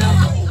enough right now?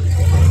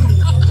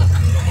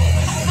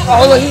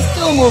 Oh, look, he's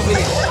still moving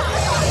it.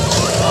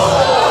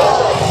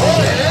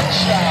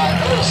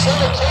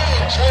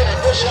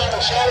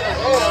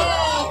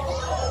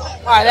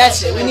 Alright,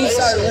 that's it. We need to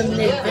start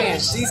eliminating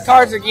fans. These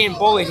cards are getting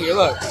bullied here.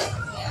 Look.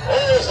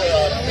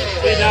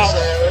 See, now,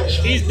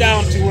 he's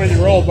down to where the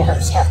roll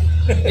bars are.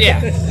 Yeah.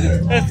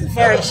 That's as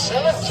far as the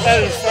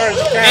cards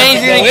And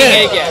he's can going to go get in.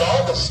 hit again.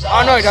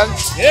 Oh, no, he doesn't.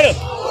 Hit him.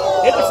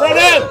 Hit the front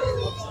end.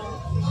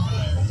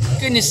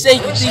 Goodness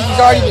sake, you think he's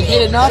already been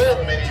hit enough?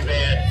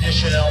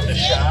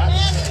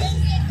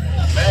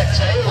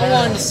 I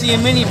wanted to see a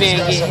minivan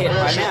get hit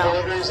by now.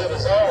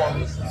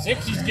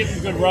 60's getting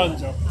good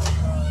runs, though.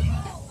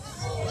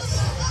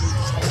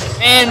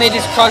 And they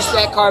just crushed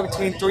that car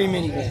between 3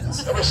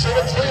 minivans.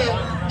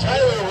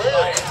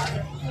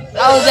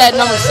 How is that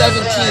number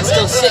 17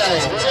 still sitting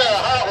there?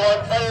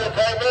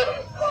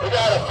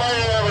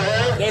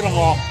 Look at them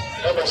all.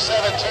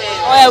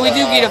 Oh yeah, we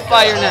do get a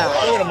fire now.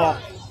 Look at them all.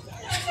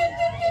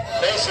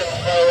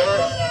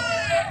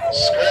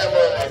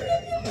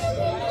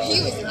 He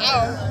was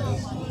out.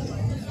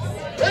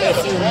 They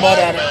threw mud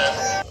on it.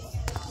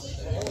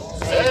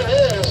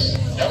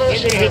 They're going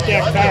to hit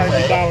that car and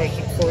demolish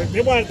it for it.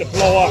 They want it to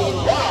blow up.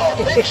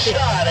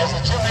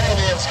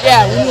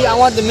 Yeah, I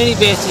want the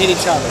minivans to hit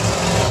each other.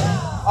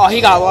 Oh,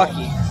 he got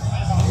lucky.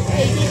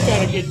 Hey, he's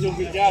got to do a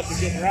good job of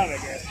getting around, I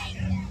guess.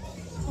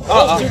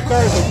 Uh-oh. Those 2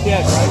 cars are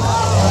dead, right?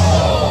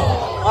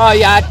 Oh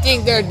yeah, I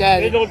think they're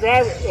dead. There's no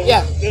drivers.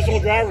 Yeah. There's no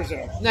drivers in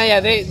them. No, yeah,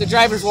 the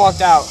drivers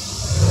walked out. It's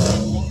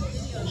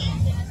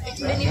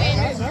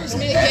minivan versus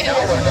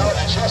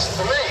minivan. Just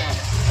 3.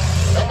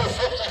 Number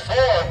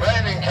 54,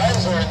 Brandon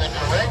Kaiser in the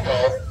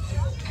Durango.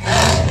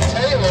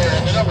 Taylor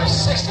in the number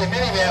 60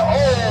 minivan.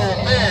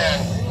 Oh, man.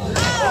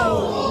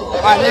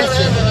 Alright, that's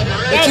it.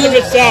 That was a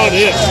good solid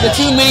hit. The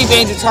 2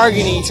 minivans are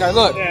targeting each other.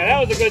 Look. Yeah, that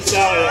was a good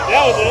solid hit.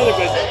 That was another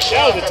good.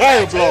 That was a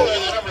tire blow.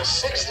 Number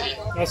 60.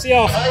 Now see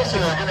how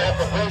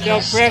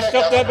crashed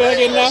up that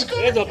wagon now?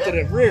 It's up to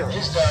the rear.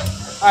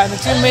 Alright, the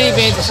 2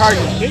 minivans are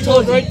targeting. He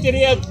goes right to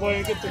the end boy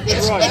and gets a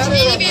good run. It's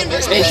minivan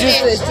versus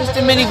minivan. It's just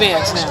the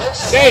minivans now.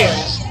 Damn.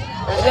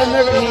 It doesn't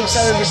ever hit each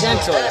other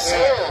potentials.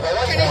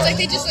 It's like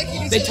they just like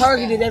hit They each other.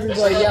 targeted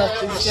everybody else.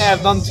 They just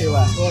have them 2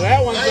 left. Well,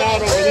 that one's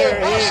out over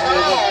there.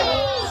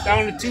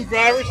 Down to 2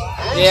 drivers.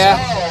 Yeah.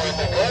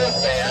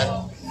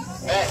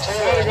 They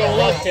gotta go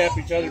love tap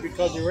each other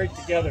because they're right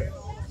together.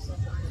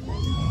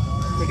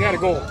 They gotta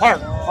go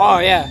apart. Oh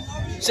yeah.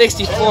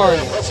 64.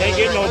 Ain't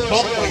getting no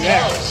bump like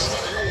that.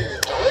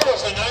 It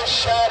was a nice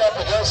shot up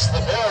against the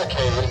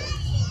barricade.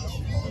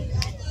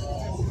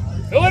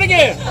 Do it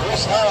again.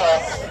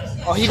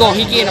 Oh, he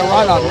getting a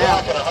run on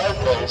now.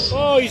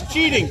 Oh, he's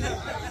cheating.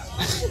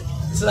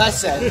 So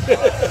that's it.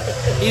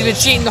 He's been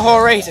cheating the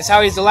whole race. That's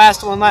how he's the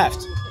last one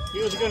left. He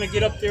was going to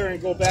get up there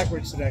and go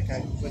backwards to that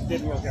guy, but it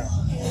didn't work out.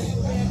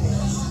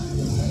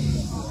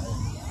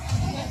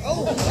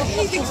 Oh, look at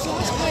his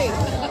exhaust pipe.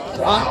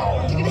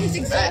 Huh? Look at his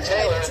exhaust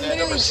pipe. It's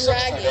literally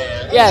dragging.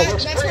 Yeah.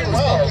 That's what it was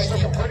called right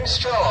there. Pretty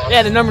strong.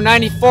 Yeah, the number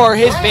 94,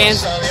 his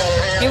vans.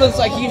 He looks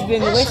like he's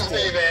been lifted.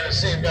 Minivan has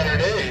seen better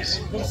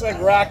days. Looks like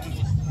Rocky.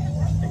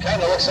 It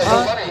kind of looks like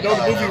Huh? a funny You know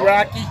the movie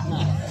Rocky?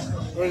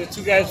 Where the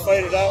 2 guys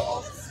fight it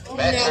out?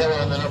 Matt Taylor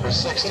in the number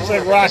 16. Looks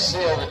like Rocky.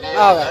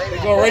 Oh, They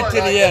go right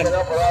to the end.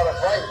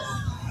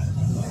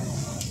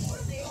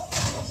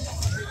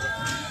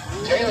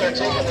 Taylor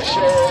taking the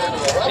show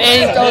over to the right.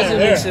 And he throws him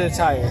there. into the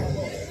tire.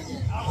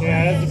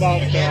 Yeah, that's about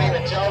Can't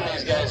even tell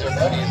these guys are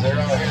buddies. They're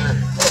out here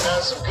putting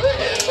on some good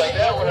hits like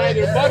that one right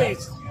they're there.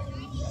 buddies.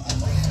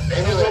 Maybe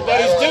That's they're what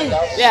buddies do.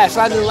 Yeah, so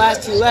after the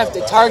last 2 left,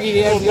 they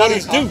targeted That's every what other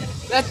buddies car. do.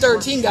 That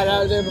 13 got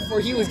out of there before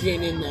he was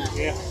getting in there.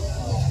 Yeah.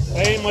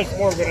 There ain't much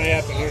more going to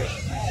happen here.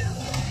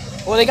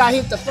 Well, they got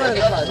hit the front of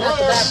the cars, not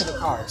the back of the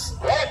cars.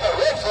 Right, the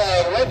red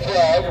flag, red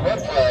flag,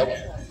 red flag.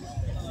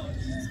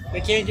 They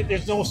can't get,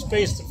 there's no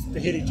space to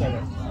hit each other.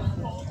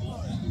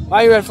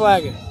 Why are you red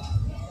flagging?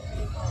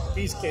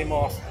 Piece came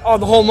off. Oh,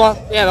 the whole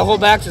the whole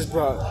back just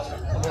broke.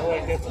 I don't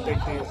like that's a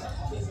big deal.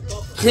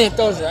 It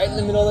throws right in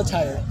the middle of the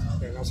tire.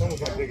 Okay, now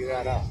someone's going to figure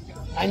that out.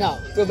 I know.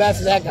 Feel bad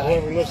for that guy.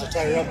 Whoever lifts the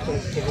tire up,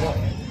 pick it up.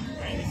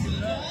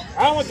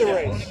 I want the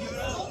race.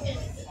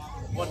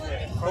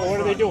 Oh, what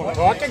are they doing?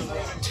 Talking?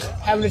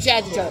 Having a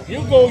chat to each other.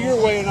 You go your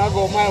way and I'll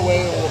go my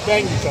way and we'll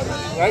bang each other,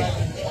 right?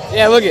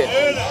 Yeah, look at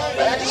it.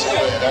 Back to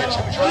it. Our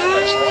 2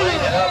 drivers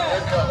running it up.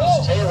 Here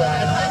comes Taylor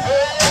in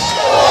reverse.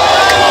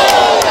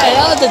 Hey,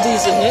 that was a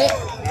decent hit.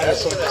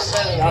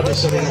 Now they're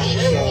putting it in the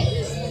show.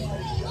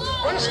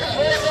 Where's the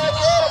flag back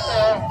up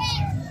now?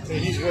 So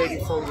he's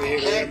waiting for the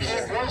hit.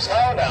 Bruce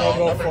Howe now, They'll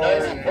go number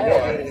forward.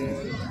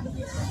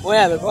 94. Well,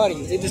 yeah, they're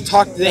buddies. They just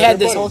talked. They had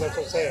this whole.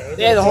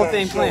 They had the whole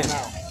thing planned.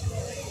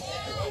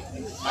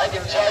 I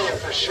can tell you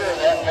for sure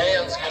that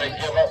man's going to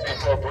give up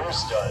before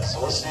Bruce does. So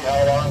we'll see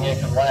how long it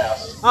can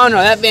last. Oh no,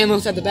 that van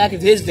looks at the back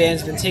of his van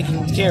has been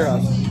taken care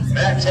of.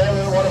 Matt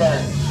Taylor, one of our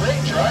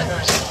great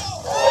drivers.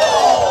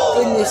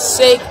 Goodness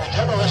sake,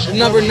 Demolition the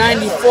number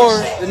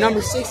 94, the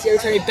number 60, every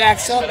time he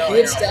backs up, he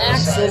hits the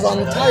axles on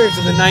the tires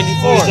of the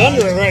 94. He's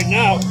under it right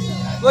now.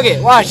 Look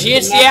at, watch, he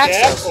hits the Knocked the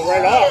axles. axle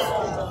right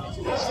off.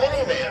 This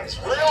minivan's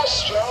real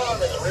strong in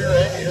the rear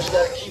end. You just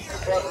got to keep your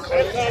front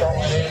clean. You don't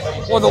let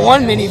anybody Well, the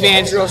one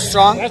minivan's real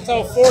strong. That's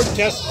how Ford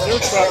tests their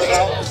truck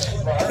out.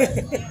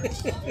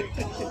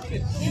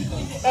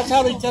 That's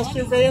how they test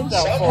their vans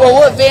out. For. Well,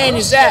 what van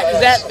is that?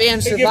 Because that van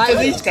They give it to survived.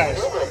 these guys.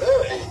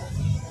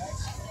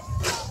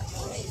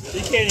 You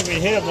can't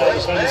even hit him all of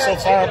a sudden. He's so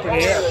far up in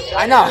the air.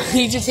 I know,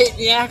 he just hit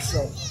the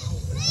axle.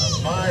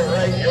 My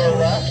right, your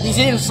left. He's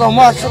hitting so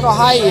much, look how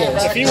high he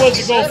is. If he was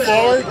to go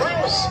forward,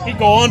 he'd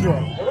go under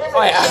him.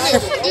 Oh yeah.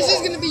 This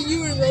is gonna be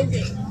you and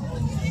Rogan.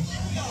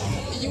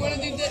 You wanna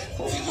do that?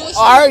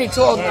 Oh, I already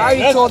told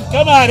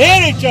Come on,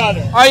 hit each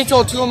other. I already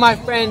told two of my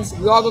friends,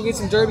 we all go get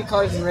some derby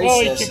cars and race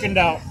Oh, he's this. chickened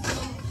out.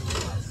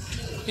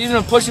 He's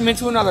gonna push him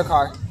into another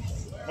car.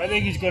 I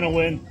think he's going to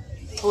win.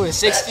 Who is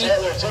 60?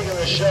 Taylor taking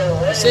the show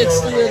away.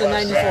 60 or the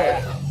 94?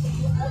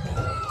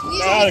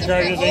 Now the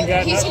car just ain't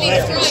got He's nothing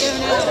hitting left. front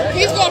now.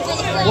 He's going for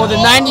the front. Well,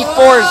 the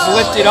 94 is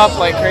lifted up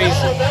like crazy.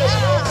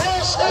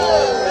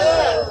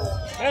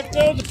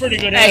 That was a pretty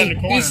good hit in Hey, the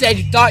corner. he said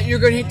you thought you were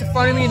gonna hit the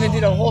front of me and then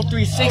did a whole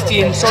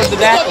 360 and showed the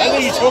back. I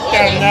think he's hooked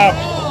on him now.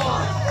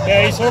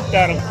 Yeah, he's hooked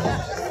on him.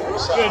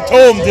 Good,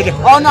 told him to the,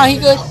 Oh no, he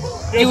good.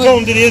 He told was,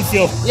 him to the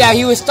infield. yeah,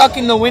 he was stuck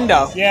in the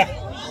window. Yeah.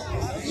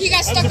 He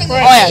got stuck in the Oh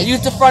yeah,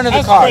 use the front of the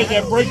I'm car. surprised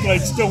that brake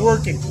light's still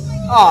working.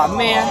 Oh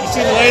man. You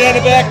see the light on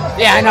the back?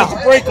 Yeah, I That's the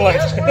know. brake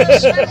light. He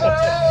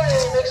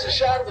makes a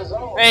shot of his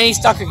own. And he's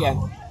stuck again.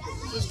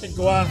 This could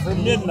go on for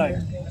midnight.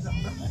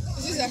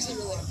 This is actually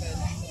really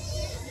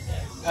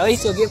good. At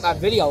least he'll get my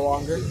video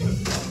longer.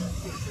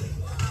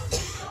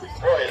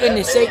 Boy,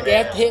 Goodness sake, they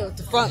have to hit with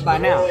the front by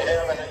now. really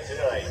having it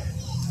tonight.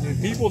 And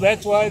people,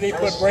 that's why they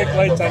put brake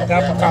lights on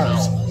top of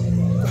cars.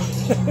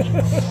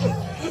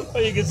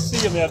 Well, you can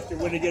see them after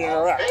when they get in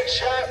a wreck. Big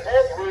shot,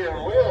 both rear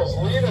wheels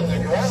leaving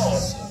the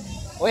ground.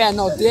 Oh yeah,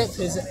 no dip.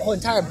 His whole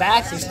entire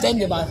back's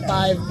extended by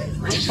 5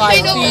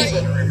 Hey, no, feet.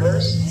 In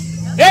reverse.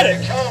 Hit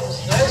it!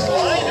 Comes nice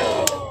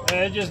lineup. And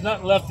there's just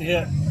nothing left to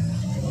hit.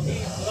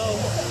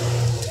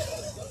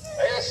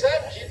 Like I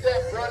said, keep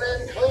that front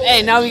end clean.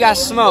 Hey, now we got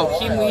smoke.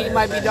 He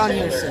might be done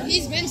here soon.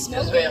 he's been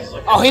smoking.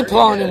 Oh, he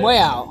blowing him way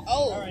out.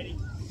 Oh.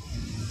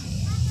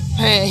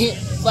 Hey,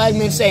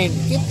 Flagman saying,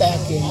 get back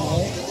in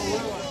there.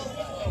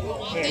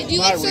 They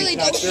do it so they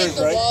don't hit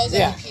the walls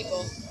Yeah. and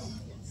people.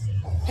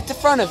 Hit the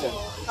front of him.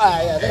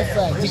 Ah, yeah, they're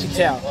flags. You can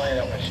tell. Line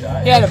up a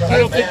shot. He had I a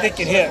don't think they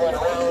can hit.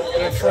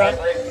 In front.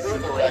 I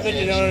think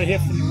they don't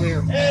hit from the rear.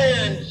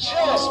 And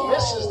just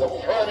misses the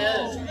front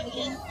end.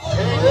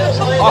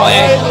 Oh,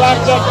 Hey, yeah.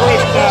 locked up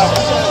right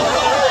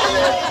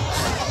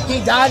now. He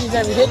dodges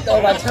every hit,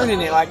 though, by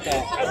turning it like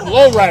that. That's a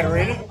low rider,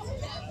 ain't it?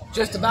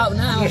 Just about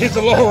now. He's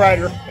a low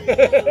rider.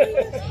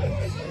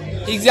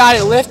 He's got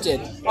it lifted.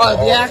 Oh,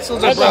 the axles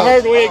are That's a broke.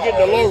 hard way of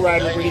getting a low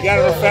rider, but you got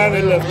to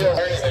finally lift it.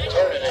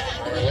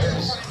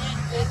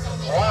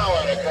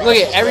 Look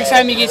at every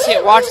time he gets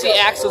hit, watch the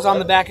axles on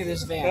the back of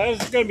this van.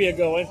 That's going to be a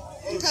good one.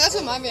 That's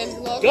what my man's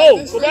love. Go,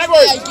 This go first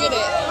backwards. day I get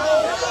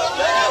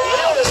it.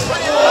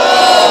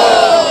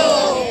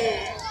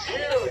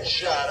 Huge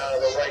shot out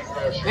of the right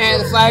pressure.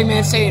 And the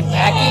flagman saying,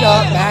 back it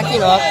up, back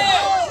it up.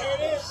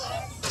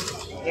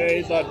 Yeah,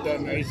 he's not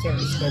done now. He's starting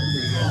to smoke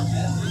pretty good.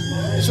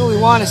 That's what we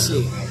want to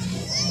see.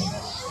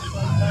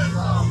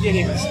 Can't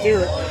even steer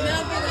it.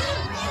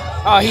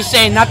 Oh, he's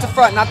saying, not the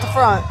front, not the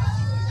front.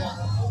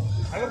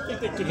 I don't think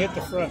they can hit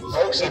the front.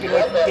 They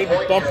can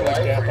maybe bump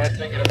like that, but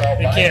they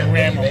can't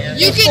ram them.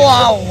 You Go can,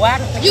 on,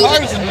 whack the you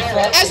cars can, in the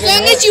front. as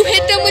long as you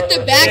hit them with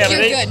the back, Yeah, you're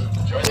they- good.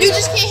 You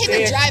just can't hit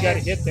They the actually got to driver.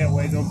 hit that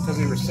way, though, because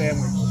they were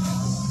sandwiched.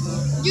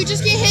 You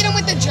just can't hit them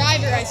with the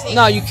driver, I think.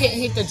 No, you can't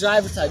hit the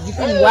driver's side. You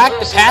can whack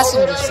the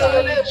passenger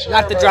side,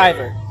 not the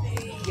driver.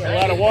 Got a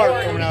lot of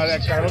water coming out of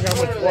that car. Look how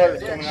much water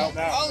is coming out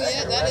now. Oh,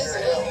 yeah, that is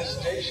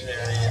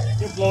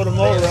You can blow the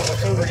motor up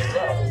too.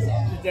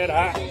 It's that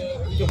hot.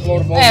 You can blow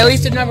the motor Hey, at up.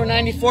 least the number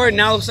 94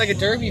 now looks like a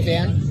derby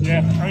van. Yeah,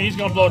 I mean, he's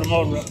going to blow the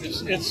motor up.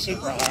 It's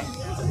super hot.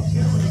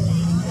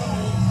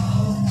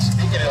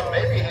 Speaking of,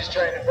 maybe he's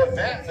trying to put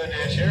Matt in the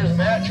dish. Here's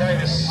Matt trying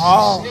to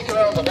Oh. sneak it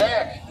around the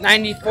back.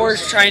 94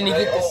 is trying to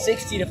get the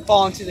 60 to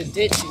fall into the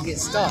ditch and get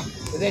stuck,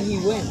 but then he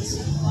wins.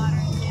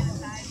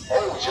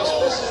 Oh, just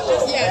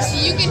misses. Yeah, so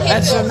you can hit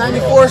That's them.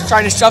 94 is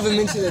trying to shove him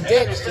into the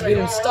ditch to get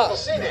him stuck,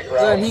 so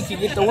then he could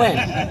get the win.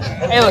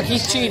 Hey, look,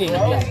 he's cheating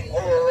again.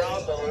 Over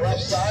around the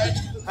left side.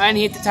 And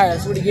he hit the tire.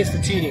 That's what he gets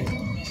for cheating.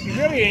 He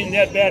really ain't in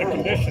that bad a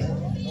condition.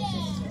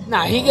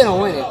 Nah, he gonna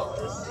win it.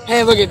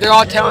 Hey, look at, they're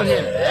all telling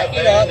him, back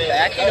it up,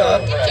 back it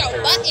up. Get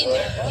your butt in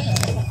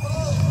there.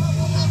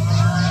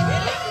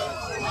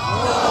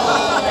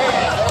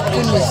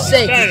 Goodness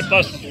sake. Trying to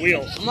bust his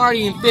wheels. I'm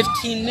already in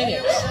 15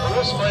 minutes.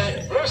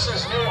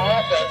 Bruce's new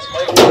offense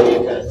might be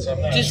defense.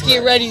 I'm not Just sure.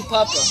 get ready,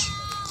 Papa.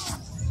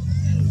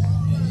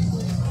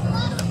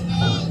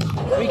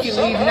 We can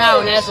leave now,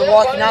 and as we're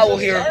walking out, we'll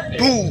hear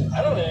boom.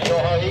 I don't even know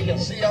how he can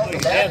see out the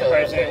back That's of where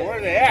I it. said, where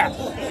are they at?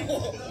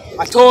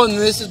 I told him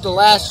this is the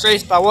last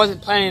race, but I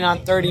wasn't planning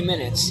on 30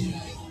 minutes.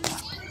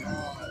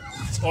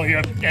 Oh, you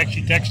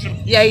actually texted him?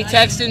 Yeah, he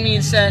texted me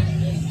and said,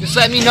 just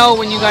let me know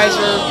when you guys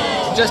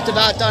are just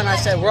about done. I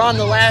said, we're on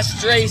the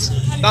last race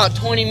about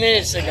 20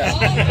 minutes ago.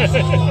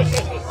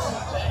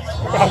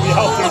 Probably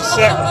out there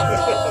sick.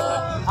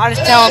 I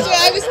just tell him, That's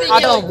what I was thinking. I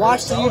tell him,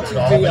 watch the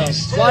YouTube video.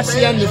 Watch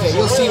the end of it.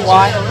 You'll see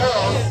why.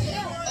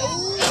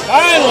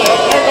 Finally,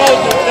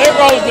 there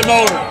goes the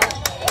motor.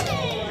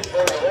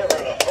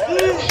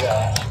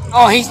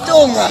 Oh, he's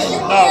still running.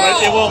 No,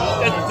 it will.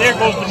 There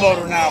goes the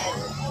motor now.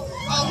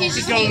 Oh, he's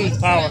He's just gonna lose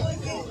power.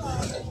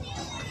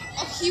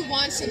 Oh, he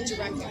wants him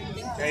directly.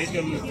 Yeah, he's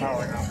gonna lose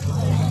power now.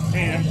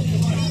 Man,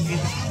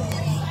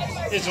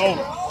 it's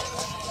over.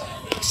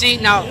 See,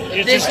 now,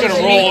 It's this just gonna is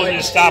roll me. and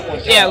just stop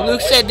with Yeah,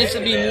 Luke said this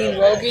would be me and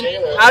Rogan.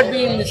 I'd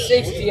be in the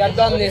 60. I've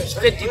done this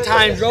 50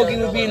 times. Rogan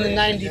would be in the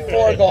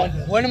 94 going,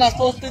 what am I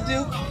supposed to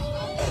do?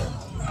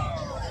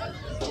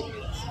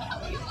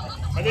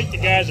 I think the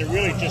guys are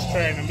really just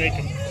trying to make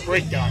him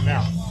break down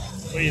now.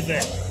 What do you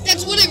think?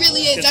 That's what it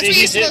really is. That's what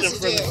He's you're hitting him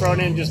supposed from to the do.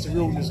 front end just to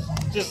ruin his.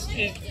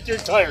 They're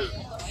tired.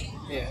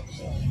 Yeah.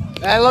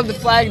 I love the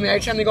flag, man.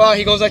 Every time they go out,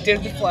 he goes like,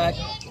 there's the flag.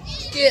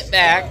 Get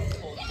back.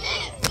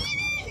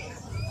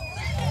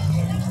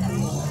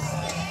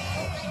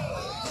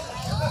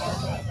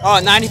 Oh,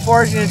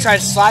 94 is going to try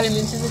to slide him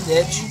into the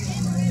ditch.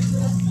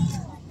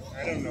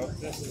 I don't know.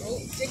 This is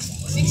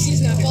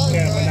 60's not falling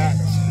kind of for it.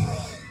 monotonous.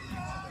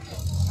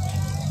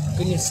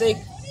 Goodness sake,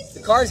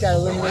 the car's got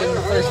eliminated in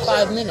the first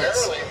 5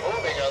 minutes. Barely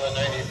moving on the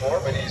 94,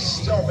 but he's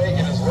still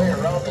making his way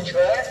around the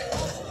track.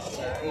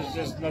 There's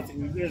just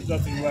nothing. There's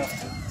nothing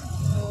left.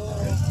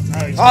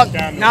 Now he's Oh,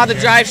 down now the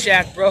there. drive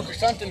shaft broke or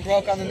something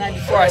broke on the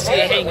 94. I see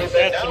it hanging. That's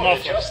the Now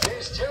muffler. just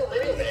these two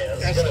minivans.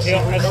 That's Gonna the see tail.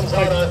 who That's comes the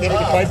out pipe. on Remember the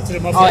top. pipe to the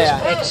muffler? Oh, yeah.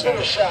 Bruce with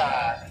a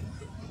shot.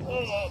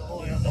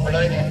 Number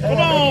 94 Come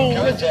on. making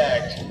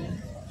contact.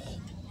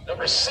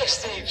 Number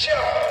 60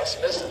 just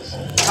misses.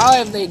 How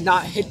have they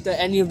not hit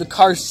any of the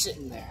cars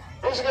sitting there?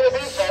 Who's it going to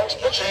be, folks?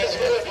 Put your hands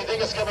together if you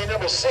think it's going to be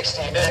number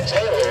 60, Matt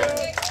Taylor.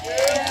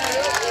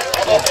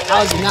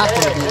 How is he not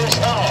going to be?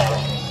 First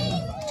off.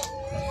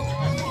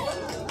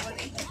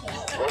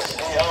 We'll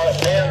see how it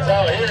pans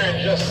out here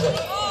in just the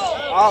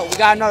Oh, we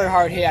got another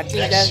hard hit. I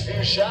think next that.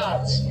 few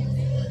shots.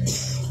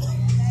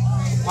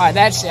 Alright,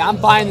 that's it. I'm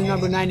buying the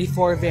number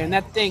 94 van.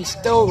 That thing's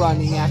still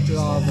running after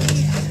all of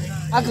this.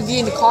 I could be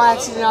in a car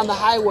accident on the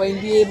highway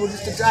and be able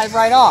just to drive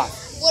right off.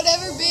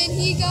 Whatever bin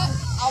he got,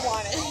 I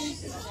want it.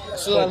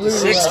 So I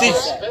literally 60?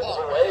 Spins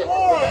away from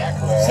the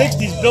back wall.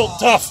 60's built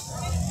tough.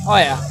 Oh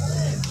yeah.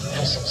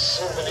 Give some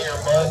souvenir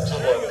mud to the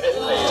pit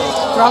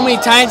man. For how many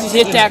times he's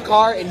hit that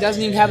car and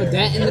doesn't even have a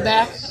dent in the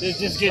back? They're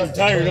just getting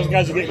tired. Those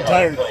guys are getting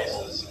tired.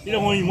 You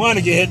don't even want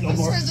to get hit no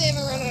more. First they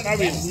haven't run out of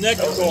Probably his neck is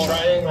That's the going.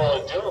 triangle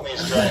of doom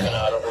he's driving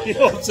out of You it.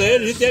 know what I'm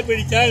saying? Hit that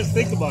many times.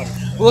 Think about it.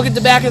 Look at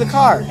the back of the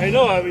car. I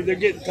know. I mean, they're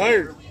getting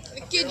tired.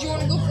 Kid, you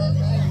want to go for a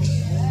ride?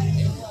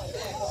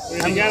 I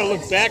mean, you got to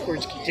look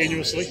backwards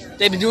continuously.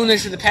 They've been doing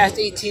this for the past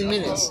 18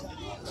 minutes.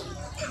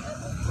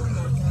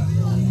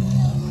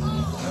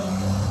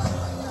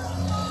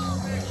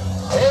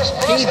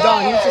 He's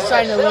done. He's just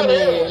trying to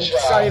eliminate it and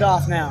start it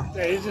off now.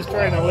 Yeah, he's just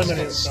trying to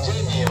eliminate himself.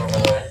 Steamy over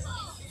there.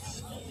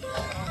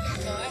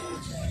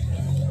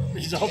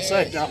 He's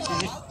outside now.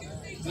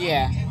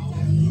 Yeah.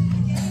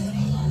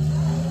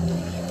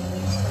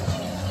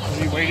 Is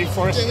he waiting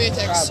for us? Give me a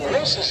text.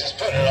 Bruce is just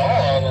putting it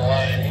all on the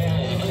line.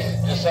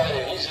 He's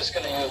decided he's just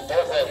going to use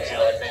both ends of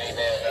that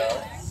minivan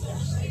now.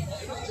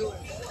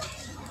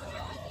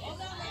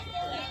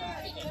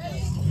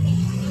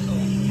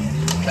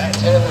 Matt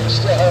Taylor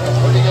still having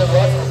pretty good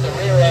luck with the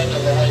rear end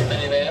of the white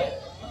minivan.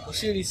 We'll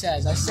see what he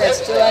says. I said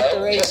still at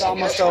the race,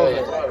 almost over.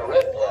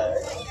 Red flag.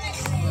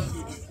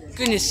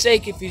 Goodness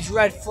sake, if he's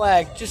red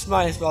flag, just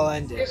might as well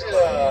end it. He's going to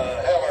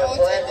have our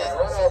flag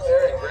run out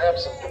there and grab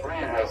some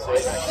debris real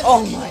quick.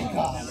 Oh my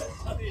god.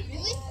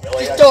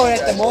 Just throw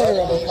it at the motor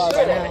of the car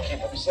right now. Keep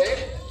him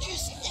safe.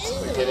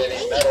 We get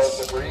any metal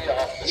debris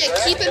off the Yeah,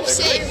 track, keep him and the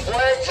safe. green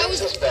flag How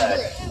takes is us back.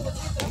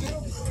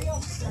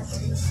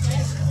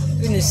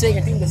 Goodness sake,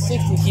 I think the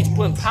 60 keeps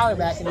putting power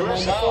back in the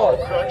Bruce 94. Howell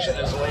crunching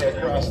his way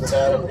across the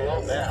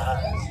battlefield.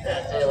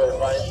 Matt Taylor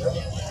finds him.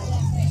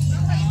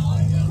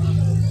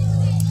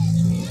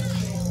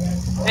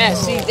 Man,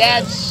 see,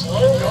 Dad's.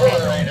 Slow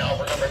going right now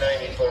for number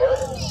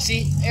 94.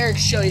 See,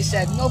 Eric's show, he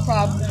said, no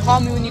problem. Call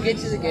me when you get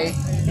to the gate.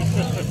 Now,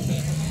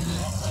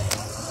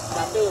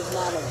 Bill is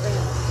not a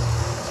fan.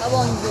 How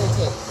long is it going to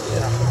take?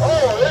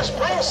 Oh, there's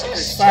Bruce.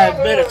 He's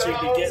 5 minutes we'd be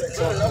getting good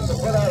something. enough to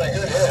put out a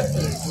good hit.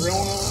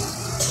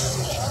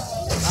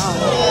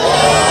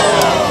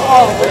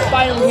 Oh, we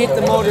finally hit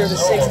the motor of the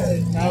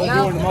 60. Now we're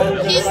doing the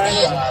motor. He's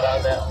done. Out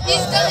on that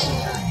He's done.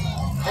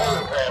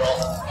 control panel.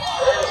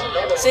 Oh,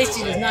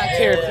 60 does not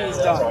care if he's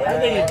done. I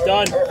think he's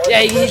done.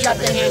 Yeah, he's got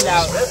the hand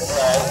out.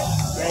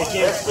 Yeah, he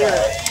can't steer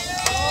it.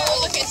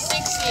 Oh, look at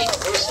 60.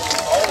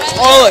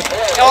 Oh, look.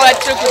 All that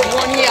took was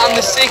one hit on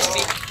the 60.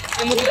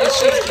 And look at the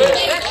 60.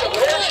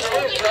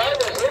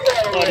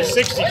 Well, the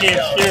 60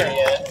 can't steer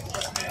it.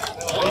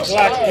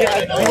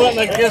 He went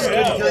like this,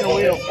 couldn't turn the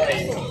wheel.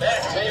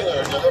 Matt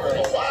Taylor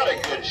delivering a lot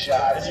of good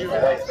shots.